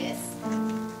serious.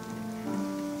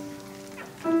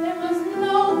 There was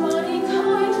nobody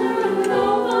kinder and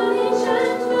nobody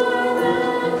gentler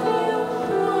than you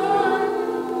were.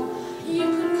 You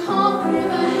could conquer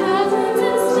the heavens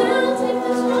and still take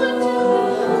the time to be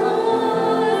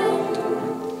kind.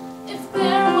 If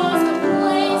there was a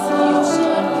place you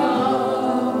should go,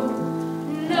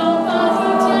 nobody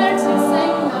dared to say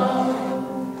no.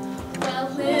 Well,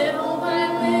 little by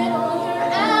little, your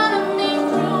enemy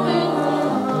grew in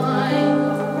mind.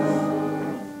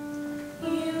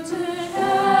 You did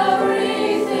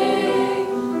everything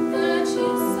that you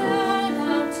set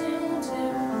out to do.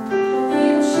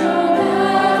 You showed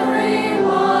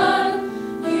everyone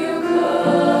you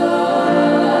could.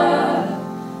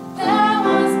 There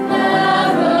was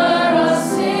never a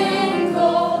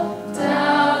single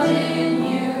doubt in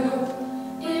you.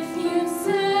 If you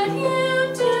said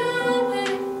you'd do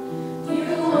it,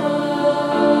 you would.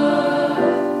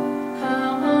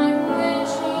 How I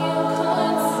wish you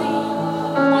could see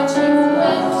what you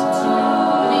meant to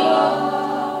me,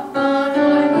 but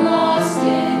I'm lost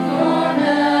in your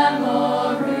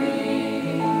memory.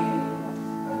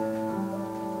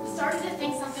 We started to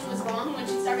think something was wrong when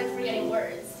she started forgetting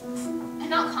words. And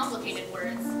not complicated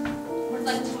words. Words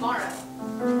like tomorrow,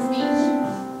 speech.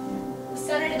 We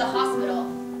sent her to the hospital.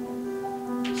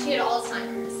 She had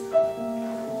Alzheimer's.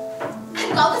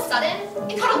 And all of a sudden,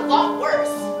 it got a lot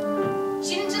worse.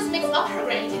 She didn't just mix up her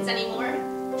grandkids anymore.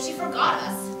 She forgot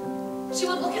us. She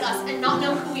would look at us and not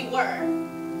know who we were.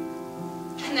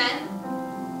 And then,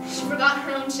 she forgot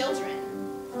her own children.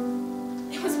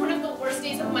 It was one of the worst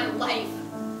days of my life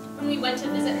when we went to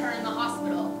visit her in the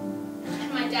hospital.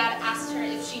 And my dad asked her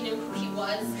if she knew who he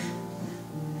was.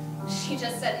 She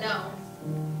just said no.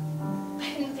 I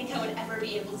didn't think I would ever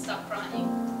be able to stop crying.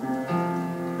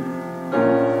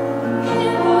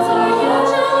 It was our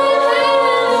usually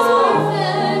painless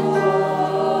orphan.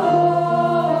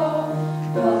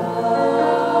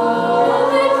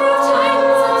 They proved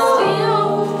titans of steel.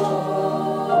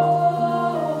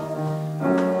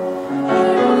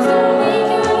 Heroes are weak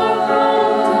and are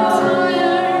cold and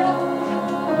tired.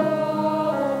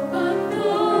 But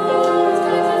those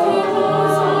kinds of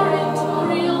heroes aren't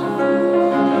real.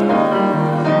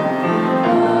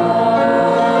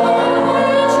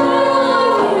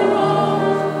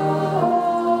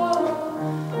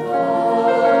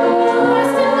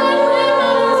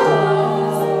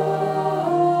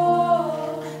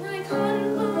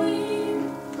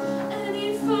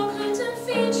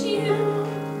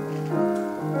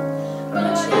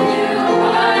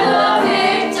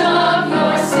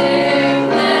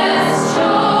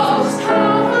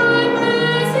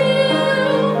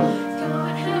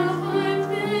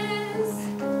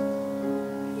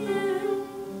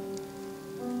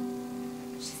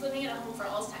 She's living at a home for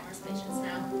Alzheimer's patients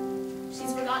now.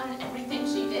 She's forgotten everything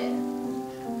she did.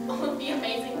 All of the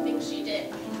amazing things she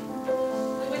did.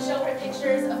 We would show her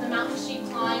pictures of the mountains she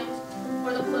climbed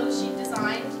or the clothes she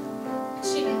designed, and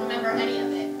she didn't remember any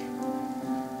of it.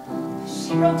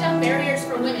 She broke down barriers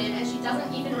for women, and she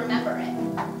doesn't even remember it.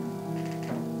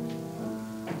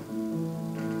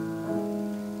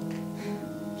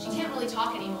 She can't really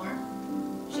talk anymore.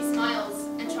 She smiles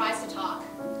and tries to talk.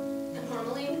 And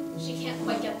normally, she can't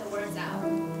quite get the words out.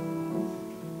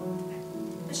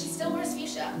 But she still wears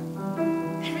fuchsia.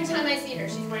 Every time I see her,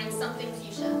 she's wearing something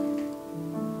fuchsia.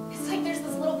 It's like there's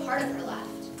this little part of her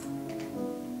left.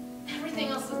 Everything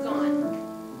else is gone.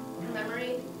 Her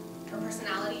memory, her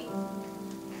personality,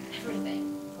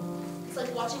 everything. It's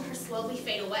like watching her slowly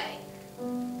fade away.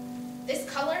 This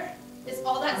color is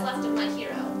all that's left of my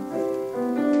hero.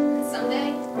 And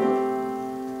someday,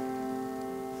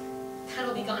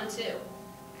 that'll be gone too.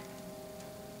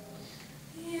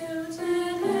 You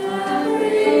did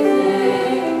everything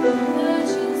that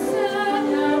you set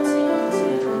out to do.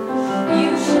 You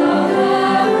showed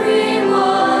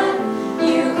everyone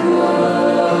you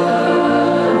could.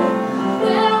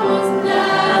 There was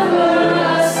never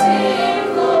a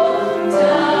single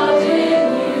doubt in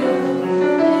you.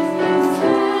 If you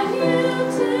said you'd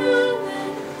do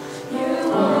it, you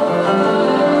would.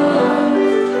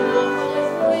 I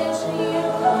wish you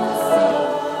could see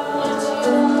what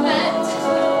you meant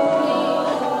to me.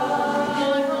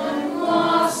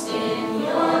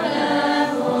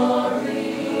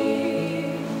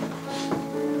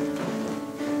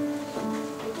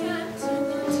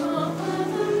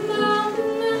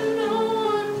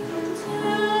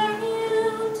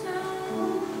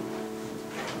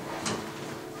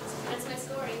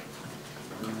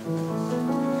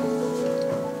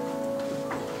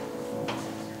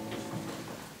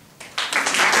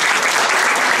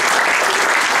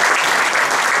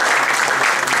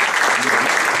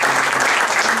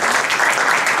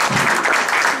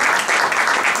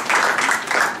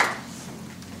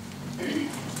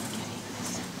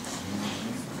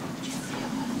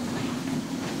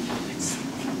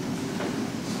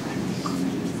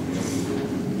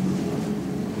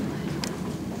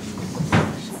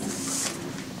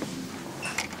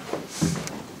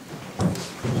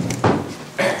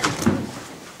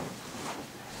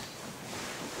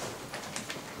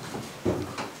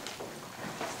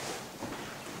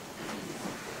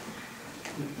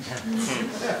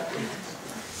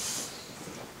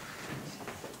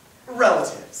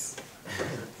 Relatives.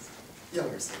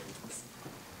 Younger siblings.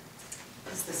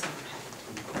 Has this ever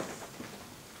happened?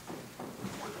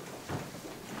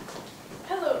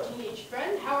 Hello, teenage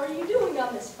friend. How are you doing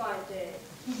on this fine day?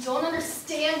 You don't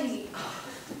understand me.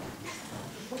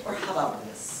 Or how about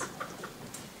this?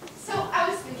 So I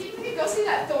was thinking we could go see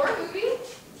that Thor movie.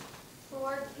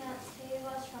 Thor can't save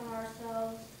us from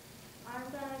ourselves. I'm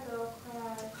gonna go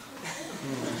cry.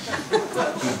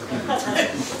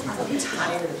 I'm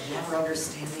tired of never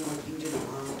understanding what you did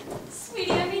wrong.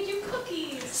 Sweetie, I made you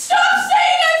cookies. Stop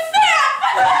saying I'm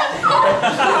fat!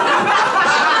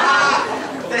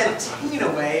 Then Teen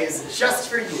Away is just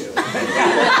for you.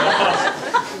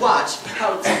 Watch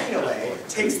how Teen Away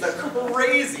takes the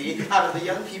crazy out of the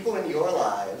young people in your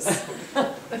lives.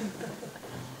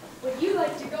 Would you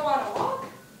like to go on a walk?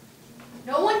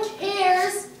 No one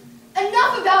cares.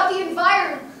 Enough about the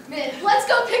environment. Let's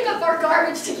go pick up our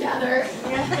garbage together.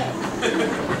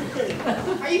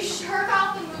 Are you sure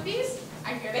about the movies?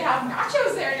 I hear they have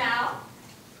nachos there now.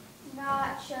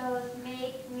 Nachos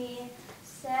make me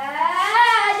sad.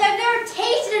 I've never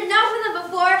tasted enough of them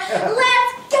before.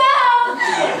 Let's go!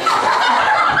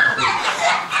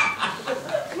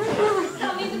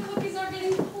 Tell me the cookies are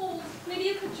getting cold. Maybe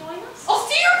you could join us? I'll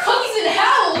see your cookies in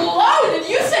hell alone and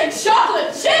you say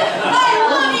chocolate chip. I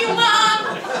love you, Mom.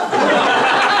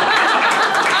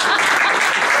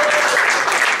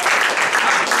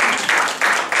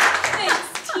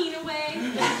 Thanks, Teen Away.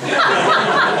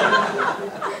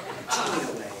 Teen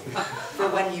Away. For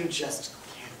when you just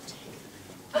can't take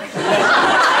them anymore.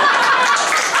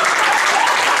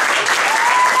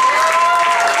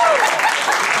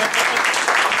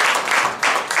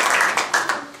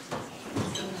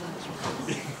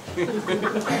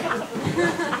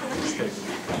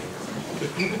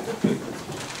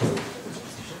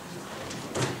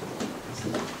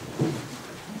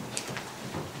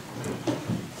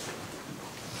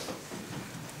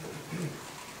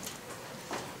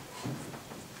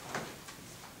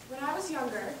 When I was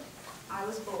younger, I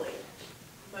was bullied.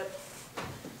 But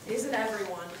isn't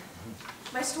everyone?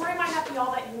 My story might not be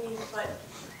all that unique, but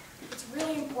it's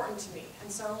really important to me,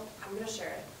 and so I'm going to share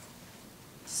it.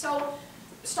 So,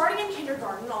 starting in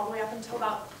kindergarten all the way up until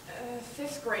about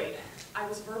 5th grade, I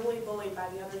was verbally bullied by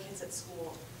the other kids at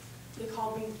school. They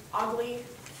called me ugly,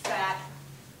 fat,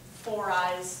 4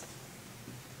 eyes,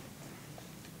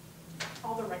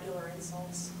 all the regular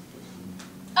insults.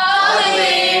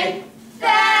 Ugly,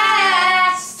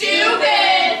 fat,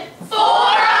 stupid, 4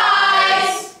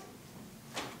 eyes.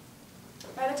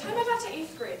 By the time I got to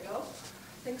 8th grade, though,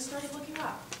 things started looking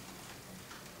up.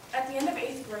 At the end of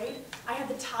 8th grade, I had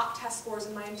the top test scores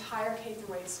in my entire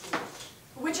K-8 school.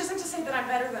 Which isn't to say that I'm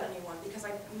better than anyone, because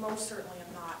I most certainly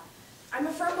am not. I'm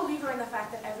a firm believer in the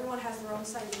fact that everyone has their own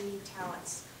set of unique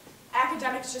talents.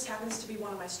 Academics just happens to be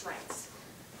one of my strengths.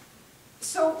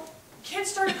 So, kids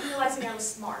started realizing I was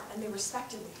smart, and they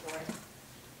respected me for it.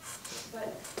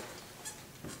 But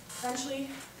eventually,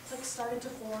 cliques started to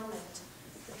form, and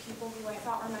the people who I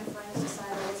thought were my friends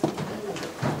decided I wasn't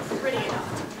pretty enough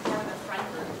to be part of their friend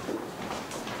group.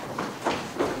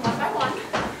 One by one,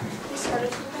 they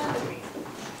started to abandon me.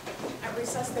 At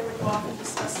recess, they would go off and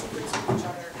discuss secrets with each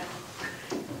other,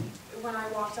 and when I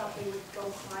walked up, they would go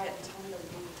quiet and tell me to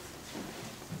leave.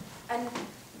 And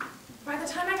by the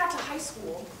time I got to high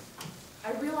school,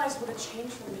 I realized what a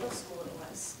change from middle school it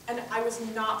was, and I was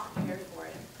not prepared for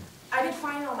it. I did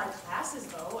fine in all my classes,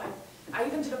 though. I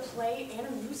even did a play and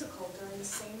a musical during the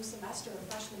same semester of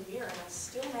freshman year, and I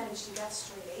still managed to get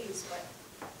straight A's, but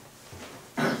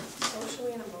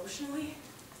socially and emotionally,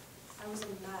 I was a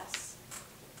mess.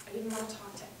 I didn't want to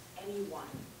talk to anyone,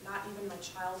 not even my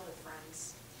childhood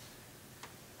friends.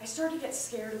 I started to get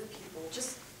scared of people,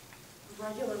 just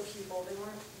regular people. They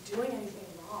weren't doing anything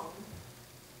wrong.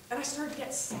 And I started to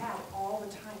get sad all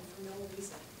the time for no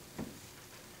reason.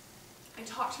 I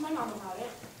talked to my mom about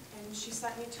it, and she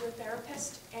sent me to a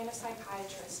therapist and a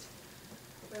psychiatrist,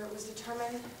 where it was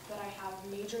determined that I have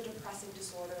major depressive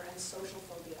disorder and social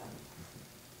phobia.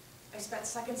 I spent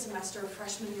second semester of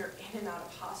freshman year in and out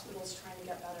of hospitals trying to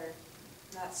get better.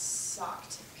 And that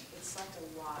sucked. It sucked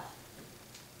a lot.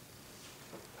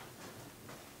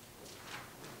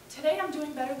 Today I'm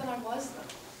doing better than I was,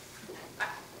 though.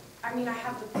 I mean, I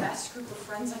have the best group of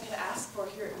friends I could ask for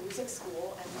here at music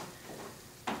school,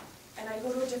 and I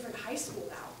go to a different high school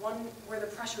now, one where the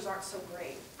pressures aren't so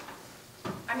great.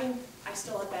 I mean, I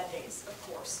still have bad days, of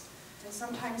course, and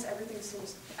sometimes everything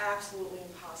seems absolutely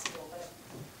impossible, but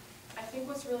I think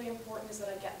what's really important is that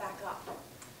I get back up.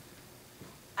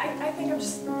 I think I'm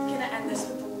just gonna end this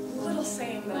with a little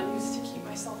saying that I used to keep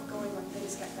myself going when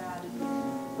things get bad.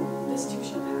 This too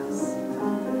shall pass.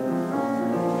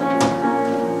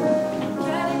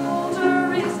 Getting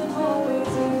older isn't always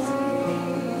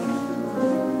easy.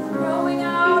 Growing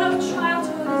out of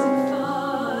childhood isn't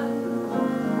fun.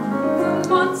 The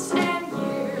months and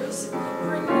years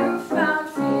bring newfound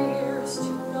fears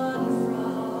to run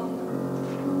from.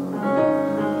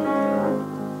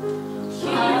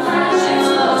 Keeping friendships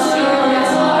close to you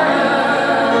gets harder.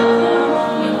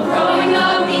 Growing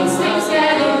up means things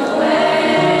get in the way.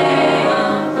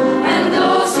 And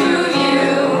those who you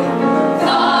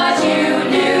thought you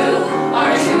knew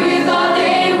aren't who you thought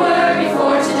they were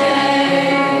before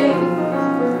today.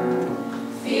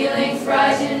 Feeling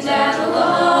frightened and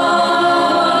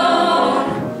alone,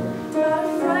 not a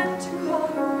friend to call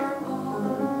your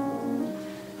own.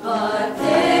 But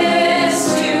this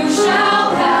too shall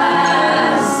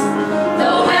pass.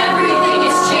 Though everything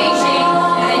is changing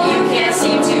and you can't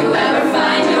seem to ever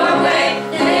find your way,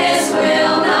 this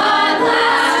will not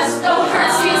last. Though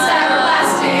hurt seems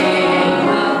everlasting,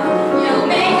 you'll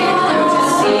make it through to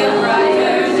see a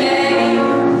brighter day.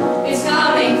 It's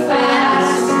coming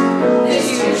fast. This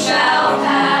too shall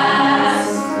pass.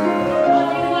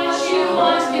 Knowing what you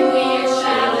want can be a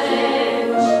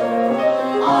challenge.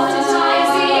 Oftentimes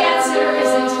the answer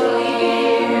isn't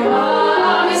clear.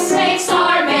 Mistakes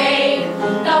are made,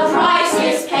 the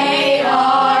prices paid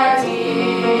are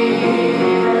dear.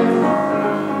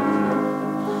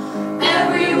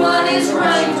 Everyone is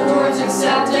running towards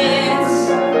acceptance,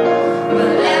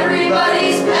 but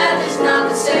everybody's path is not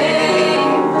the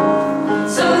same.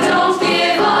 So don't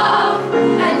give up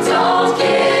and don't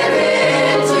give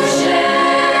in to shame.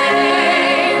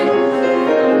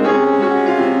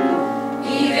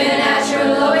 Even at your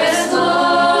lowest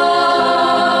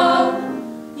low,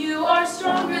 you are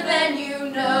stronger than you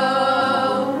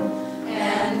know.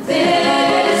 And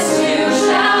this too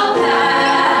shall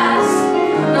pass.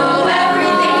 Though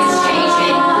everything is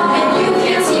changing and you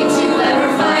can't seem to ever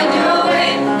find your way,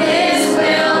 this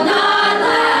will not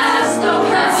last. Though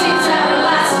hurt seems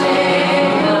everlasting,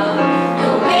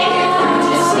 you'll make it through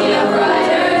to see a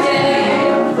brighter day.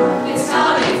 It's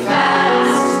coming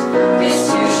fast. This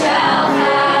too shall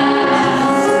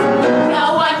pass. No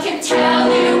one can tell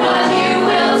you what you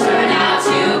will turn out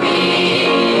to be.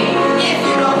 If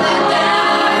you don't let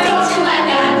them, don't you let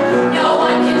them. No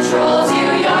one controls you.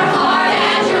 Your heart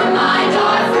and your mind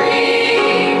are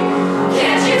free.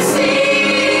 Can't you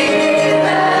see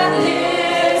that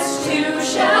this too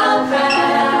shall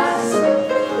pass?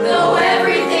 Though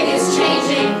everything is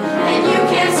changing and you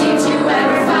can't seem to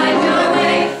ever find your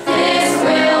way, this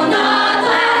will not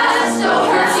last. Though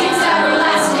hurt seems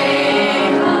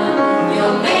everlasting,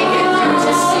 you'll make it through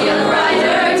to see a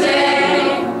brighter day.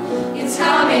 It's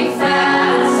coming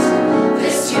fast.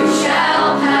 This too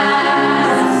shall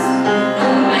pass. No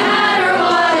matter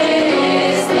what it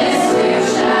is, this too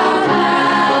shall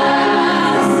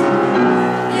pass.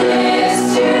 This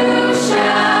too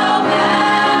shall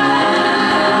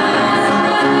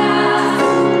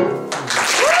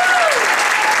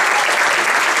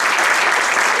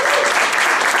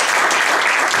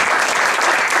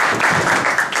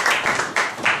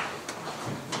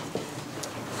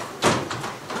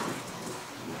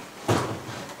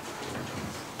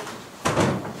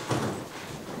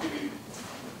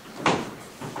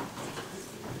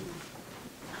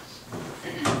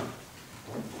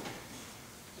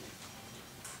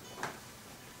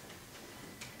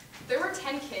There were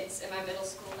 10 kids in my middle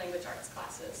school language arts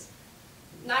classes.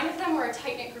 9 of them were a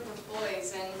tight-knit group of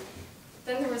boys, and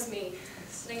then there was me,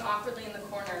 sitting awkwardly in the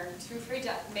corner, too afraid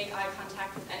to make eye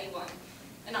contact with anyone,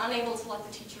 and unable to let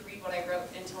the teacher read what I wrote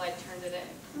until I turned it in.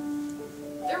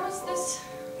 There was this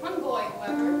one boy,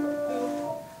 however,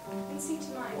 who didn't seem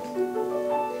to mind.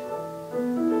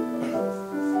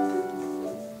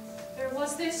 There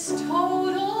was this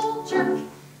total jerk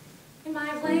in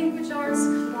my language arts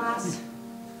class.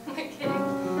 Am I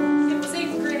kidding? It was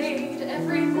 8th grade.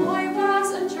 Every boy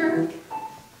was a jerk.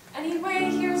 Anyway,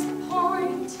 here's the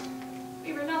point.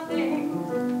 We were nothing.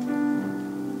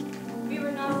 We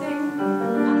were nothing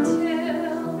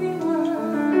until we were.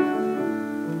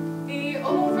 The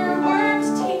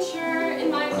overworked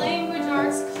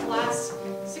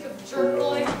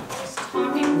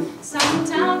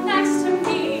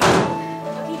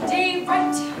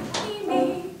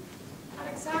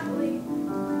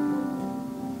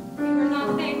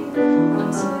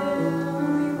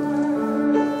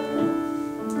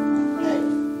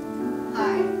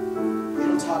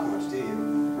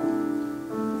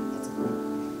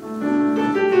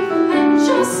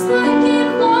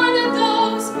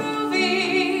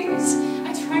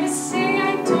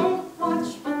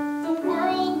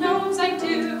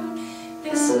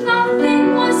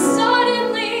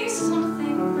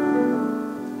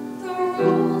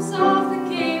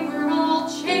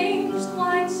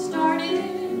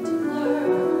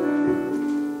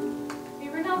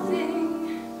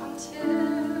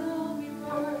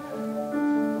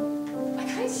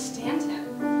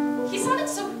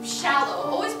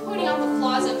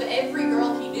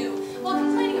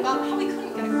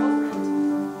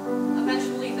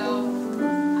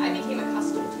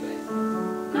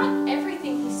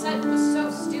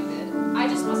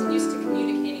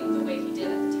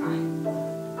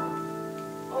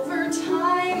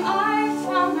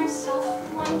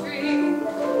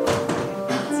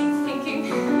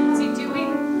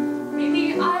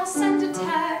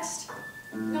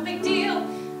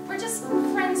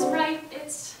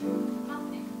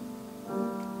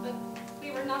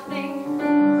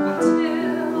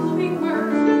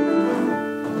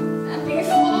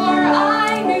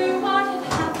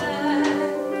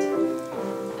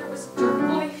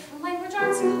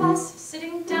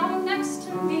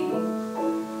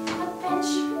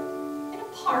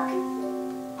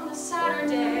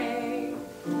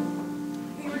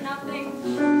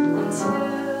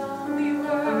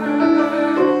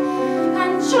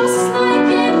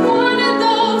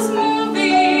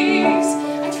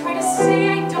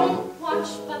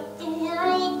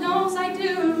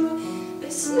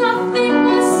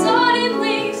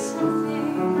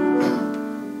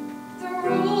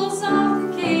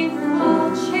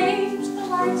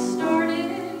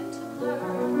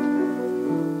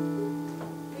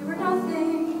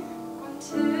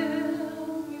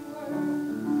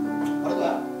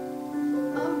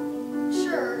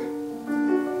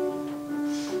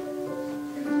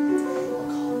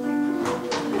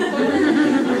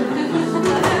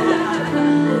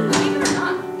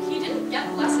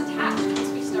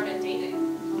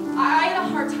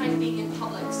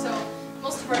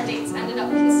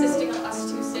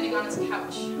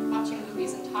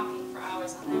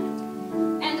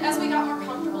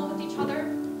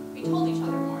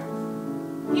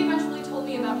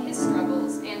his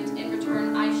struggles, and in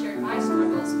return, I shared my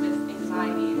struggles with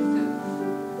anxiety and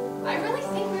food. I really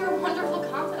think we were wonderful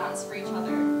confidants for each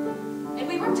other, and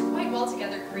we worked quite well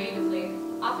together creatively,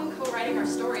 often co-writing our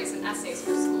stories and essays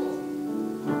for school.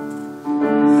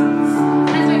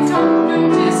 And I don't know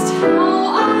just how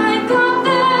I got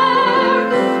there,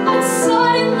 but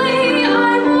suddenly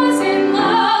I was in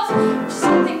love, or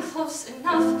something close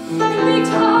enough, and we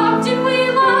talked and we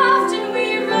laughed and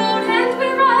we wrote and we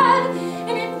read,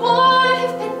 and it would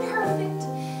have been perfect,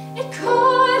 it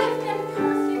could have been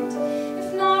perfect,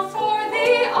 if not for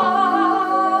the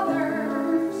other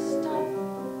stuff.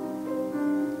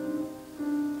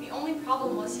 The only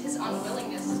problem was his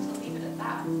unwillingness to leave it at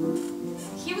that.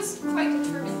 He was quite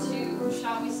determined to,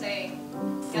 shall we say,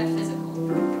 get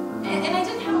physical. And I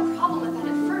didn't have a problem with that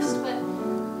at first, but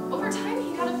over time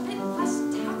he got a bit less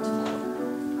tactful.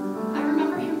 I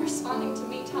remember him responding to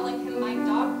me, telling him my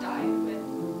dog died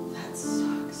with, That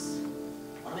sucks.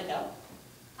 Wanna make out?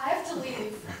 I have to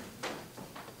leave.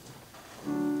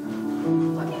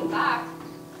 looking back,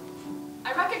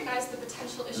 I recognized the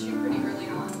potential issue pretty early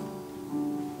on.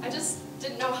 I just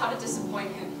didn't know how to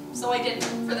disappoint him, so I didn't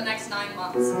for the next 9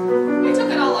 months. I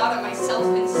took it all out on myself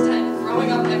instead,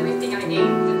 throwing up everything I ate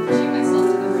and pushing myself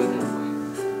to the breaking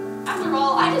point. After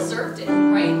all, I deserved it,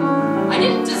 right? I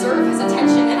didn't deserve his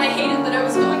attention, and I hated that I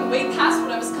was going way past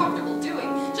what I was comfortable doing,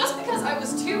 just because I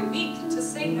was too weak to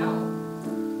say no.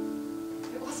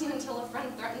 It wasn't until a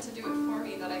friend threatened to do it for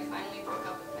me that I finally broke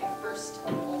up with my first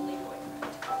and only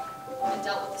boyfriend, and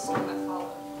dealt with the storm that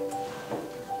followed.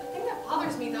 The thing that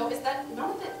bothers me, though, is that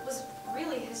none of it was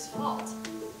really his fault.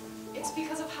 It's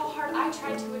because of how hard I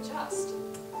tried to adjust.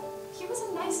 He was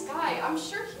a nice guy. I'm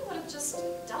sure he would have just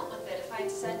dealt with it if I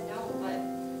had said no, but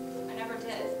I never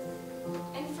did.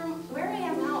 And from where I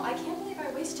am now, I can't believe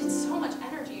I wasted so much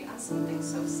energy on something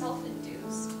so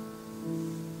self-induced.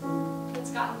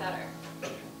 It's gotten better.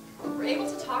 We're able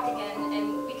to talk again,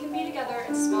 and we can be together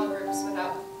in small groups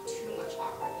without too much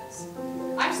awkwardness.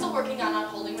 I'm still working on not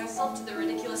holding myself to the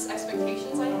ridiculous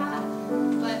expectations I had,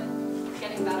 but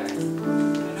getting better. I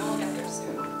know I'll get there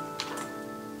soon.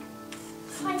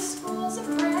 High school's a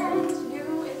brand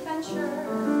new adventure.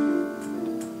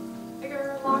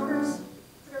 Bigger lockers,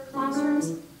 bigger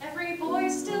classrooms, every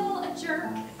boy's still a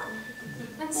jerk.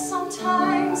 And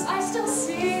sometimes I still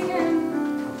see him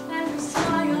and we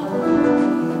smile.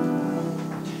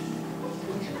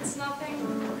 It's nothing,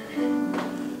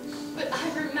 but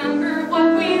I remember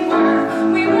what we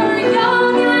were. We were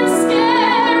young and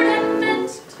scared and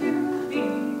meant to be.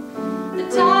 The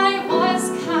die was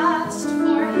cast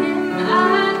for him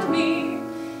and me.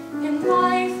 In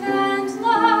life and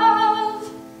love,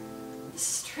 the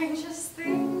strangest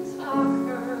things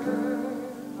occur.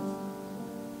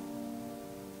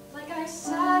 Like I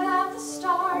said at the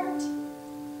start,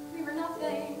 we were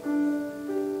nothing.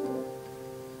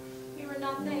 We were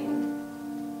nothing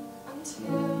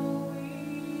until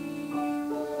we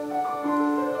were.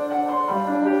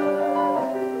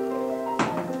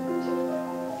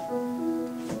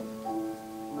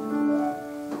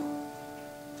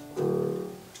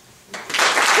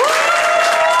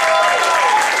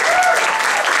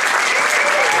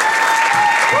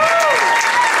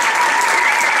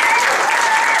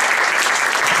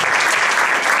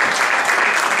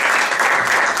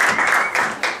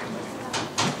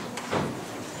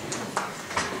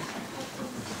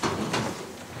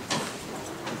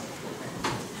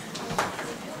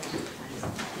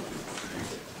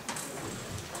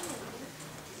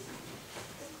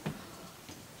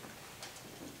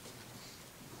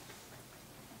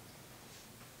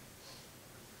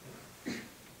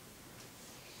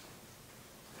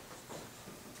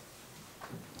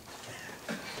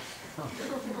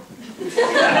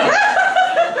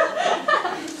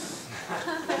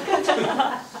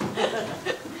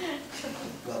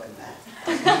 Welcome back.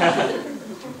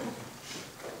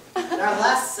 In our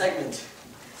last segment,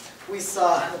 we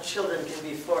saw how children can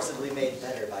be forcibly made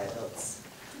better by adults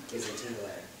using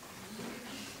teamwear.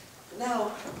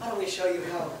 Now, why don't we show you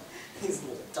how these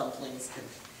little dumplings can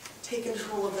take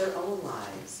control of their own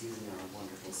lives using our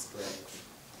wonderful spray.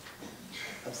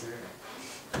 Observe.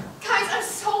 Guys, I'm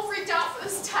so freaked out for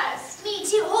this test. Me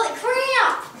too. Holy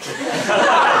crap!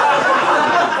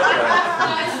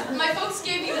 Guys, my folks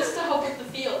gave me this to help with the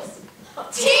fields.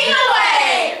 Team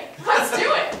away! Let's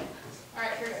do it. All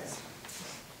right, here goes.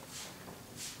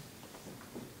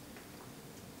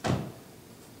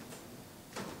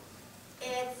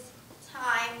 It's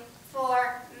time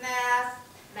for math.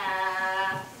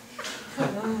 Math.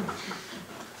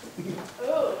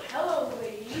 Oh, hello,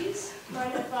 ladies.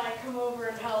 Mind if I come over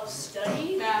and help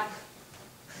study? Math.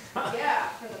 Yeah,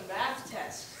 for the math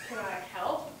test. Can I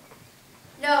help?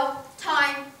 No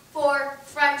time for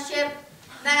friendship.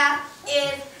 Math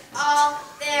is all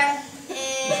there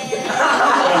is.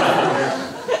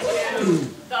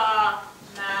 The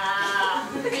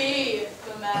math. Be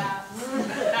the math.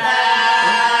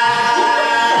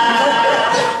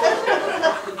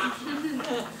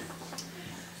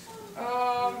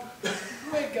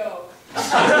 Where'd it go?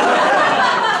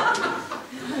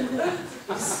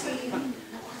 See,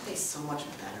 aren't they so much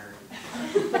better?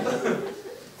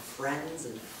 Friends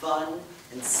and fun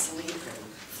and sleep and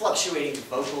fluctuating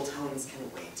vocal tones can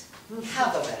wait.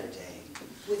 Have a better day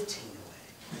with Tina Way.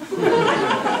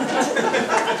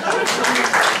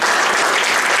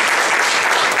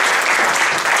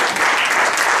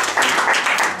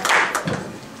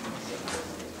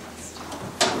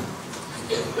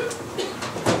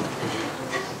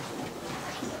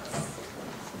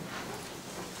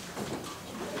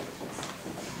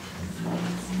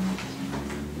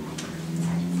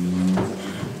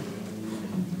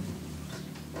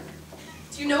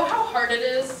 Do you know how hard it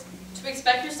is to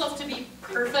expect yourself to be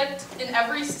perfect in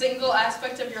every single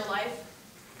aspect of your life?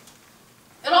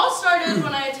 It all started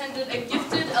when I attended a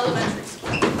gifted elementary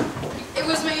school. It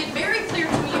was made very clear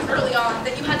to me early on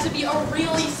that you had to be a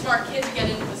really smart kid to get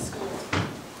into the school.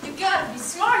 You gotta be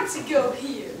smart to go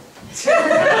here. And so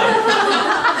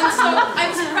I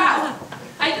was proud.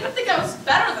 I didn't think I was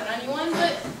better than anyone,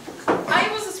 but I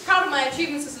was as proud of my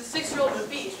achievements as a 6-year-old would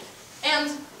be.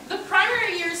 And the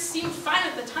primary years seemed fine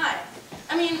at the time.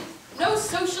 I mean, no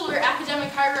social or academic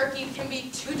hierarchy can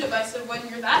be too divisive when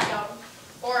you're that young.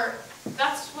 Or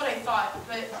that's what I thought.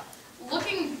 But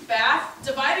looking back,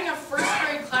 dividing a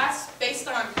first-grade class based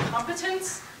on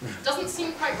competence doesn't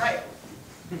seem quite right.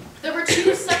 There were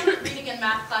 2 separate reading and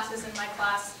math classes in my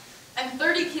class, and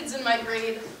 30 kids in my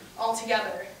grade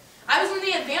altogether. I was in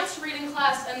the advanced reading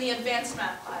class and the advanced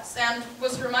math class, and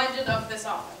was reminded of this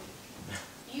often.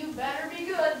 You better be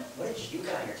good. What did you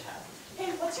get on your tab?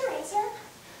 Hey, what's your answer?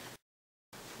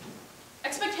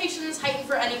 Expectations heighten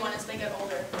for anyone as they get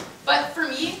older, but for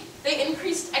me, they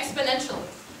increased exponentially.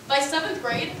 By 7th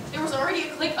grade, there was already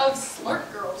a clique of smart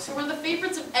girls who were the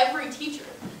favorites of every teacher.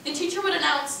 The teacher would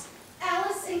announce,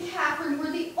 Alice and Catherine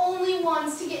were the only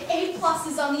ones to get A+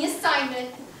 on the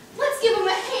assignment. Let's give them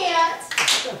a hand.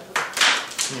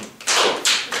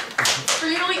 for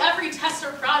nearly every test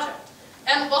or project.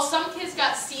 And while some kids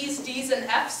got C's, D's, and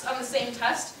F's on the same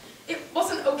test, it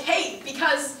wasn't okay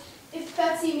because If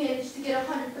Betsy managed to get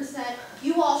 100%,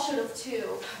 you all should have too.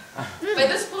 by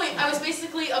this point, I was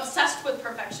basically obsessed with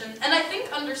perfection, and I think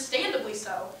understandably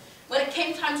so. When it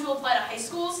came time to apply to high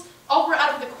schools, all were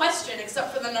out of the question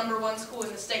except for the #1 school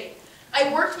in the state.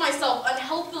 I worked myself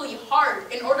unhealthily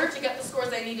hard in order to get the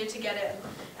scores I needed to get in.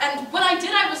 And when I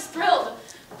did, I was thrilled,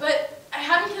 but I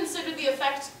hadn't considered the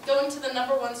effect going to the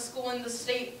 #1 school in the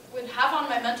state would have on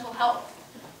my mental health.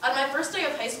 On my first day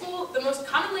of high school, the most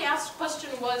commonly asked question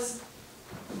was,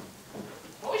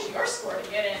 What was your score to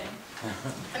get in?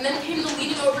 and then came the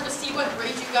leaning over to see what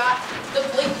grade you got, the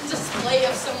blatant display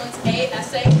of someone's A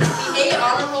essay, the A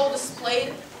honor roll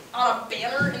displayed on a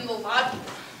banner in the lobby.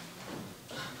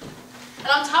 And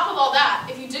on top of all that,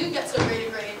 if you didn't get so great a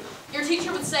grade, your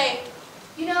teacher would say,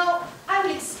 You know, I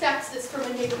would expect this from a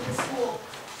neighborhood school,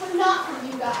 but not from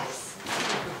you guys.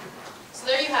 so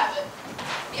there you have it,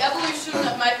 the evolution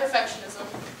of my perfectionism.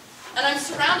 And I'm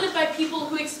surrounded by people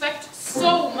who expect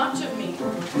so much of me,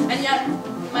 and yet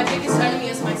my biggest enemy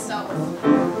is myself.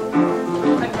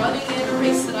 I'm running in a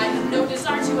race that I have no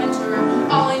desire to enter.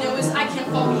 All I know is I can't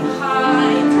fall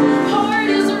behind. Heart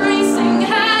is racing,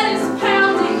 head is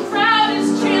pounding, crowd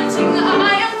is chanting.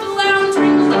 I am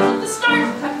floundering, left at the start.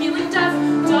 I'm feeling deaf,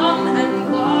 dumb, and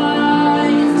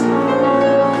blind.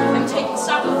 I'm taking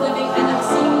stock of living and I'm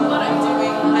seeing what I'm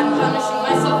doing. I'm punishing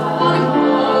myself for wanting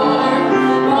more.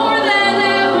 More than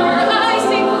ever, I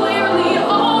see clearly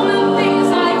all the things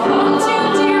I clung to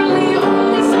dearly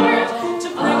only served to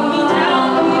bring me down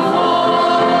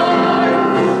before.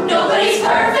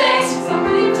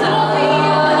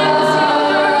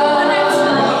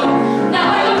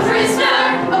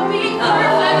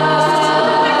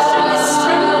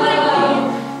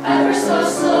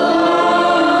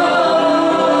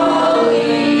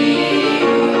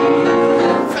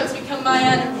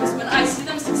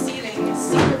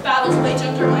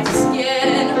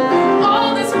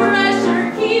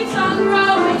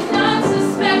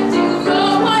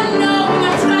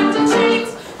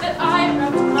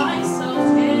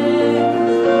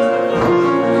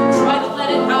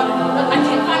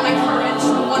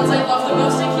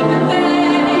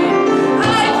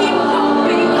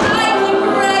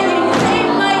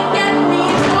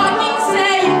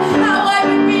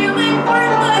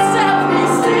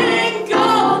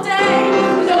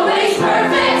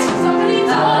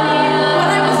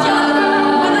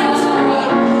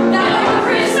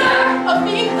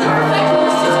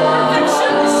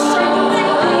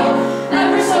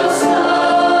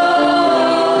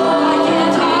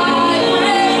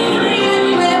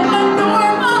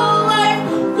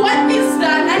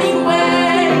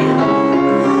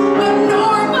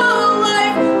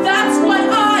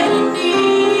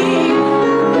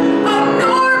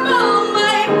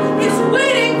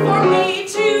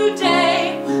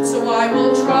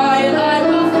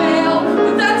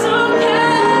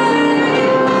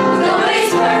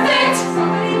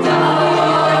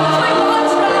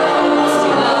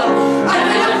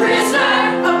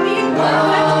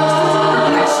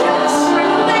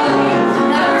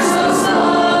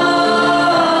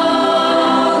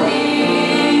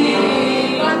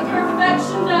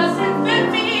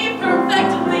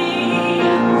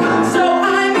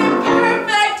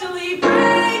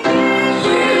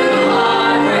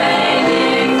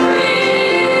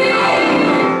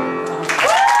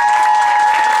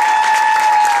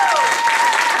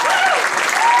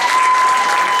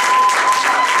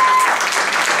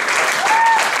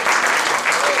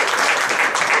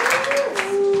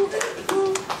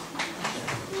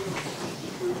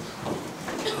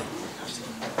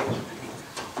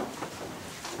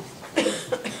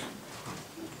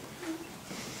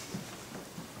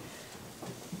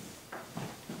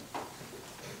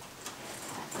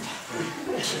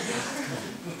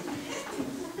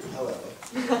 Hello.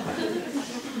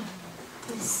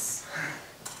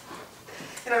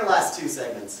 In our last two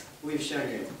segments, we've shown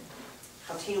you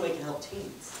how Teen Away can help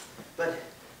teens. But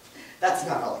that's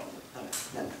not all it can do. Oh,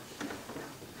 no.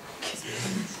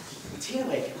 Teen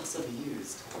Away can also be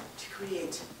used to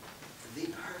create the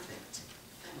perfect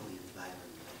family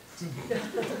environment.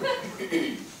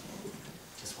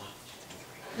 Just watch.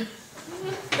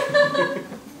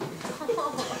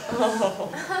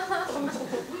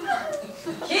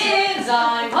 Kids,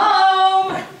 I'm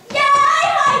home! Yay!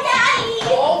 Hi, Daddy!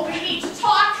 Oh, we need to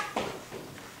talk.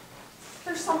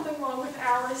 There's something wrong with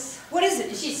Alice. What is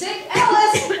it? Is she sick?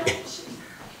 Alice!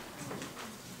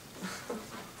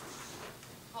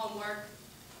 Homework.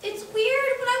 It's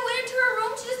weird. When I went into her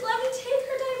room, she just let me take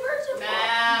her divergent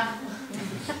Math.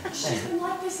 She's been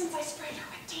like this since I sprayed her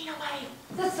with Teen Away.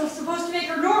 That's not supposed to make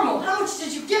her normal. How much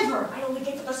did you give her? I only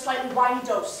gave her the slightly whiny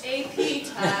dose. AP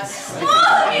test.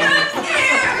 Mommy, I'm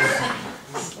scared!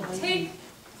 Take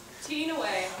Teen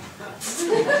Away.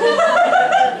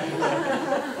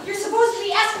 You're supposed to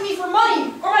be asking me for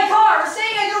money or my car or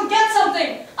saying I don't get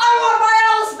something. I want my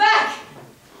Alice back.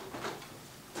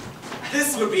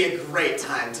 This would be a great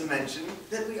time to mention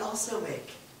that we also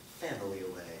make Family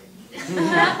Away.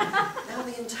 Now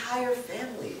the entire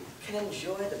family can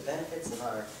enjoy the benefits of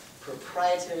our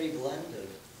proprietary blend of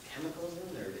chemicals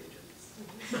and nerve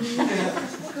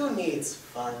agents. Who needs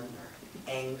fun or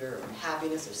anger or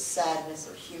happiness or sadness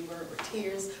or humor or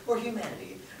tears or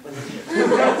humanity when they need it?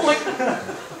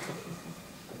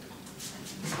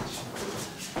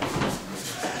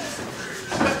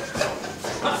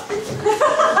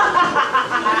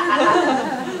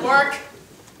 Work.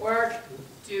 Work.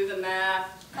 Do the math.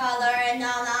 Color in the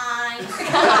lines.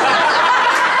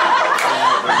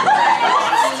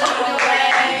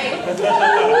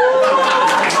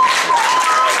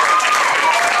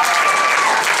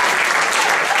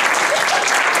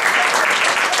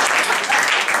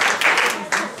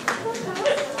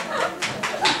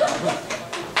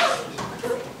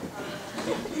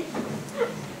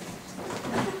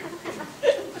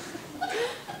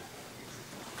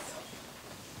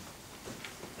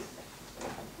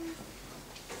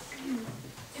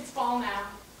 It's fall now.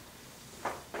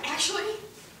 Actually,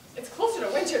 it's closer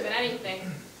to winter than anything.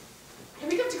 I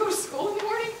wake up to go to school in the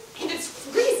morning, and it's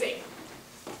freezing.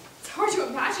 It's hard to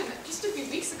imagine that just a few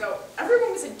weeks ago,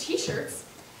 everyone was in t-shirts.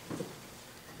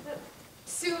 But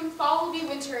soon, fall will be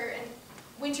winter, and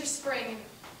winter spring,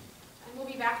 and we'll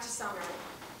be back to summer.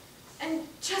 And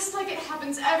just like it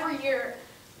happens every year,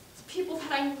 the people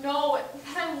that I know and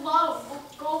that I love will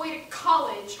go away to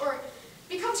college, or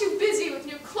become too busy with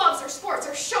new clubs or sports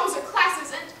or shows or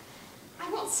classes, and I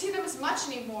won't see them as much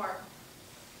anymore.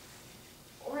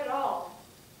 Or at all.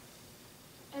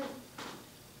 And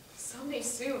someday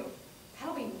soon,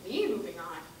 that'll be me moving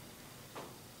on.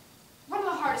 One of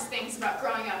the hardest things about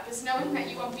growing up is knowing that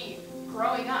you won't be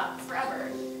growing up forever.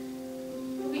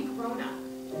 You'll be grown up.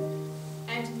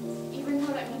 And even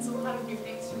though that means a lot of new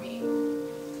things for me,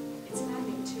 it's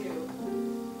ending too.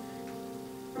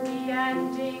 The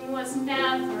ending was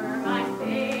never my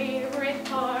favorite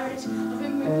part of the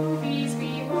movies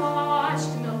we watched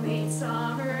in the late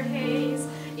summer haze.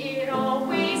 It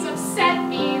always upset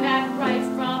me that right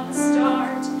from the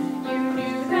start, you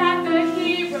knew that the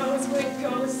heroes would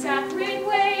go separate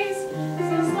ways.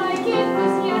 Feels like it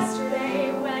was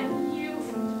yesterday when you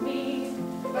and me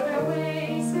rode our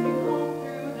ways home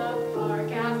through the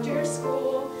park after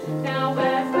school. Now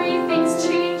everything's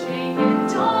changing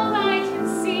and all I can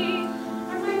see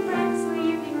are my friends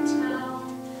leaving town,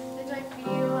 and I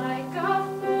feel like a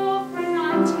fool for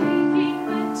not taking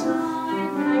the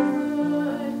time I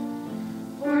could,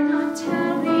 for not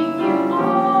telling you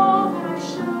all that I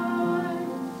should.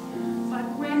 But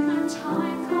when the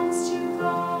time comes to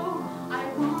go, I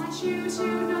want you to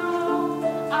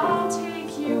know I'll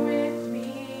take you with me.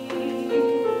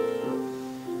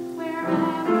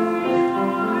 Wherever you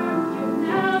are, you'll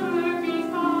never be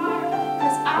far,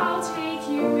 'cause I'll take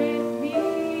you with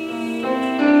me.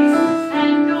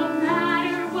 And no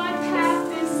matter what path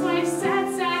this life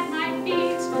sets at my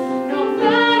feet, no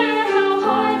matter how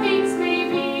hard things may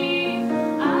be,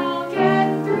 I'll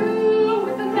get through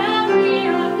with the memory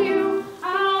of you.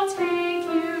 I'll take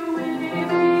you with me.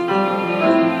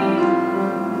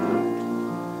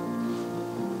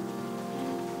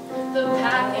 The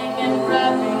packing and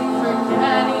wrapping for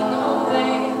getting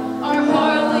away are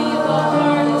hardly the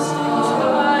hardest things I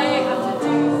have to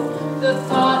do. The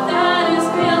thought that is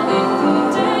killing me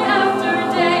day after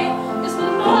day is the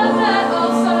thought that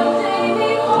I'll someday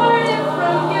be parted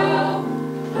from you.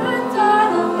 And are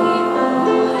the people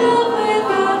who help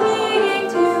without needing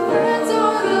to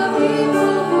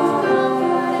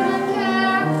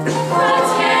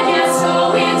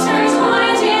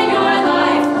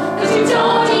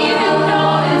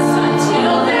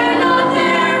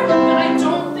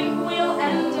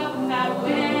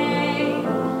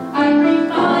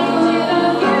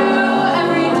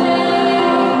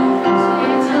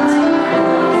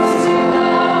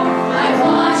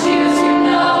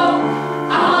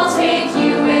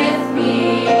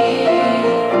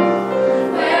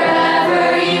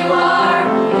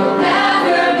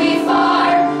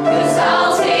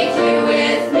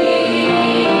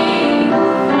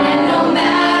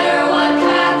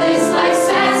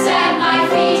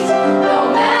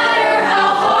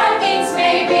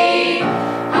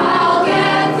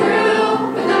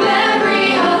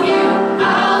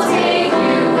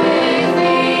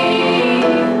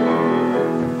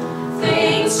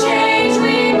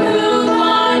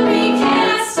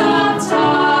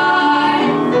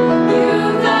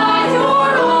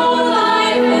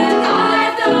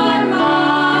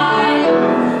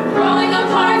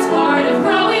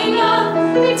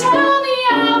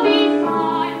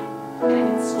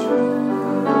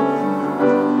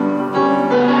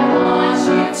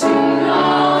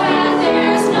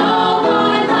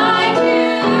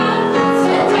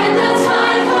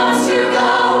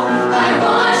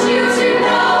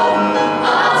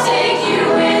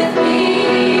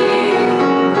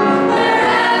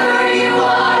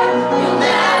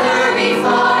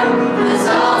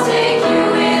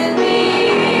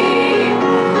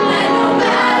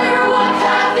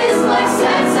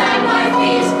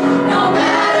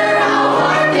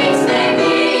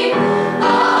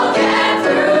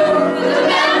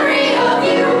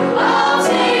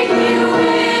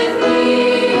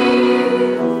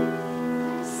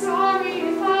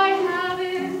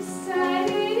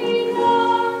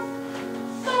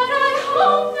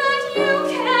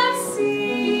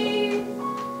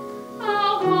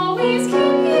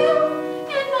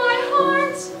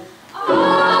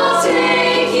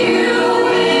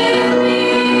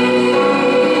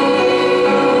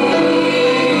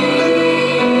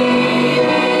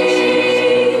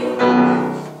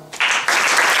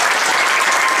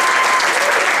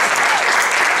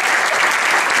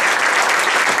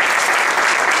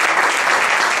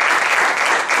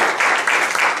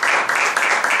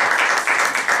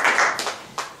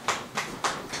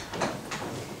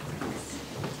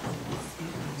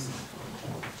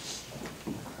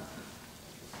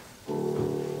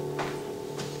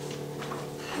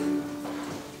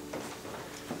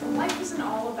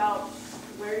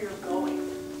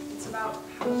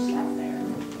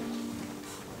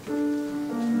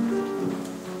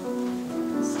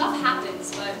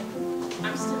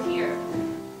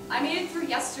I made it through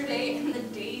yesterday and the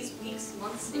days, weeks,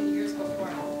 months, and years before.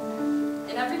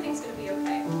 And everything's gonna be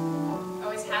okay.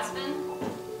 Always has been,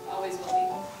 always will be.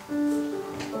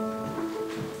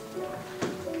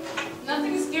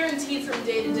 Nothing is guaranteed from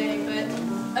day to day, but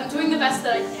I'm doing the best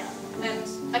that I can.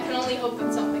 And I can only hope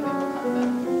that something good will come of it.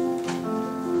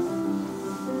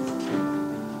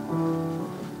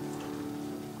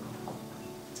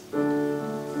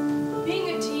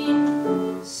 Being a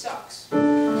teen sucks. But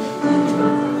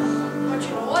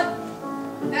you know what?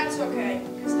 That's okay,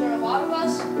 because there are a lot of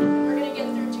us, and we're gonna get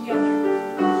through it together.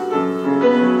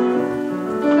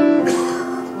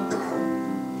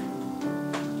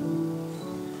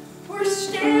 We're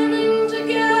standing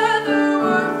together,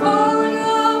 we're falling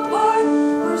apart,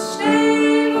 we're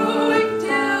staying awake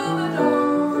till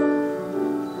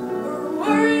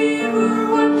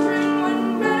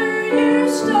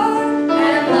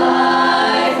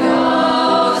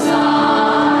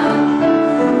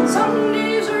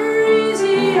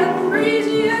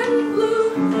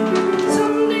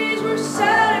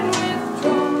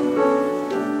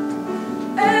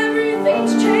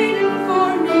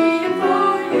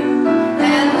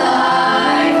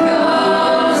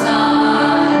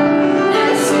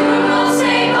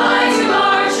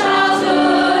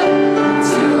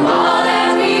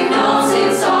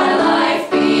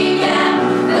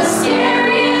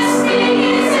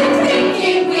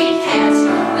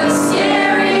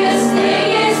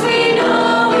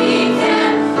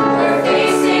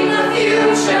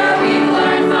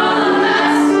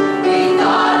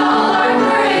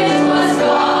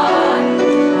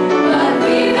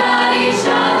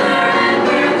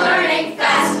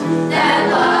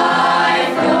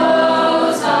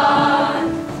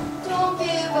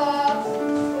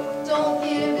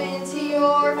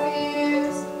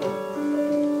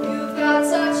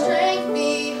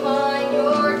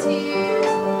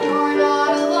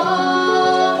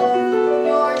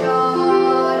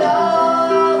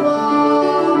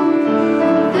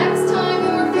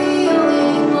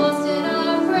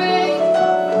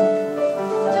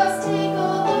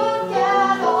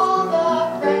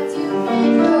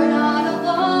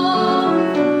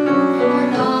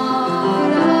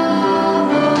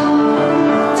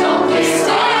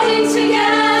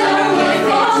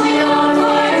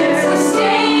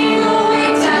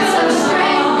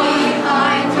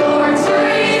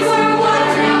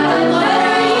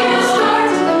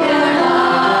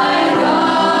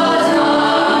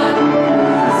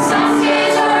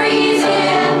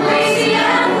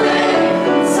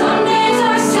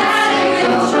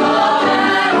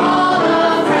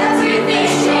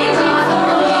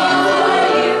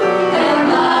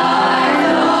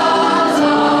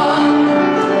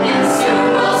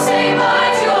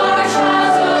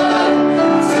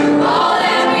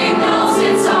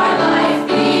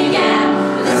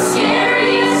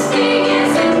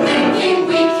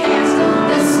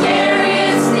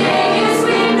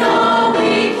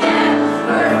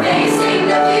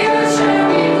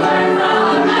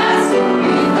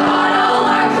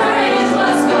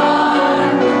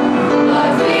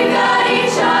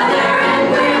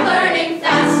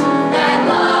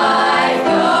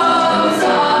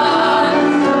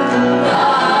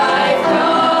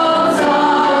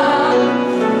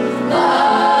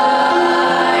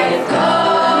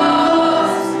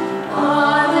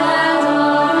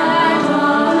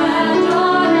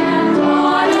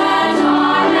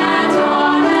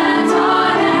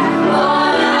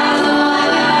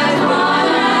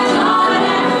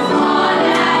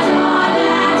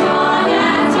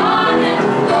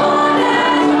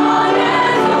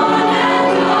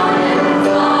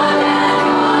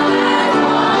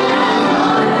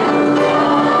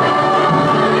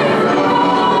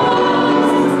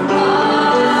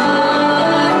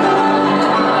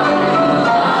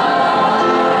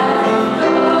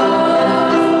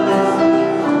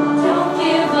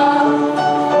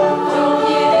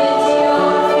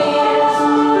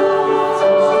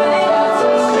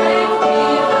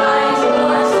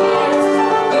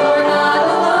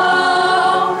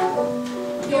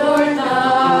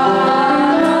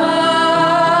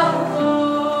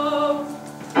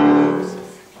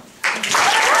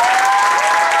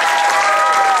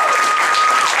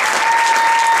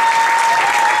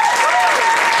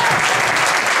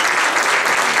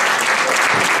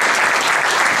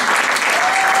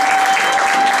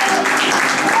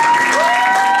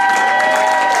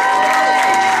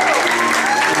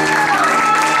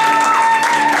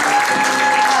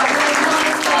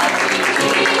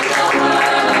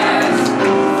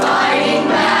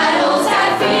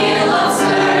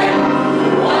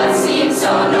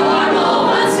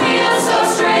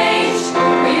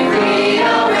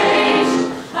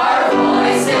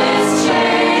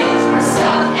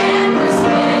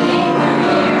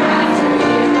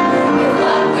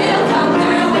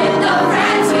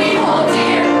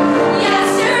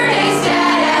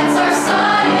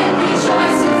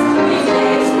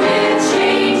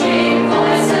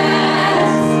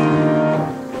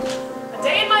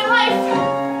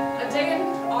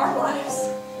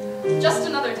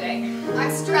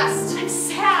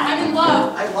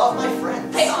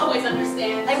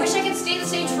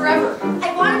forever. I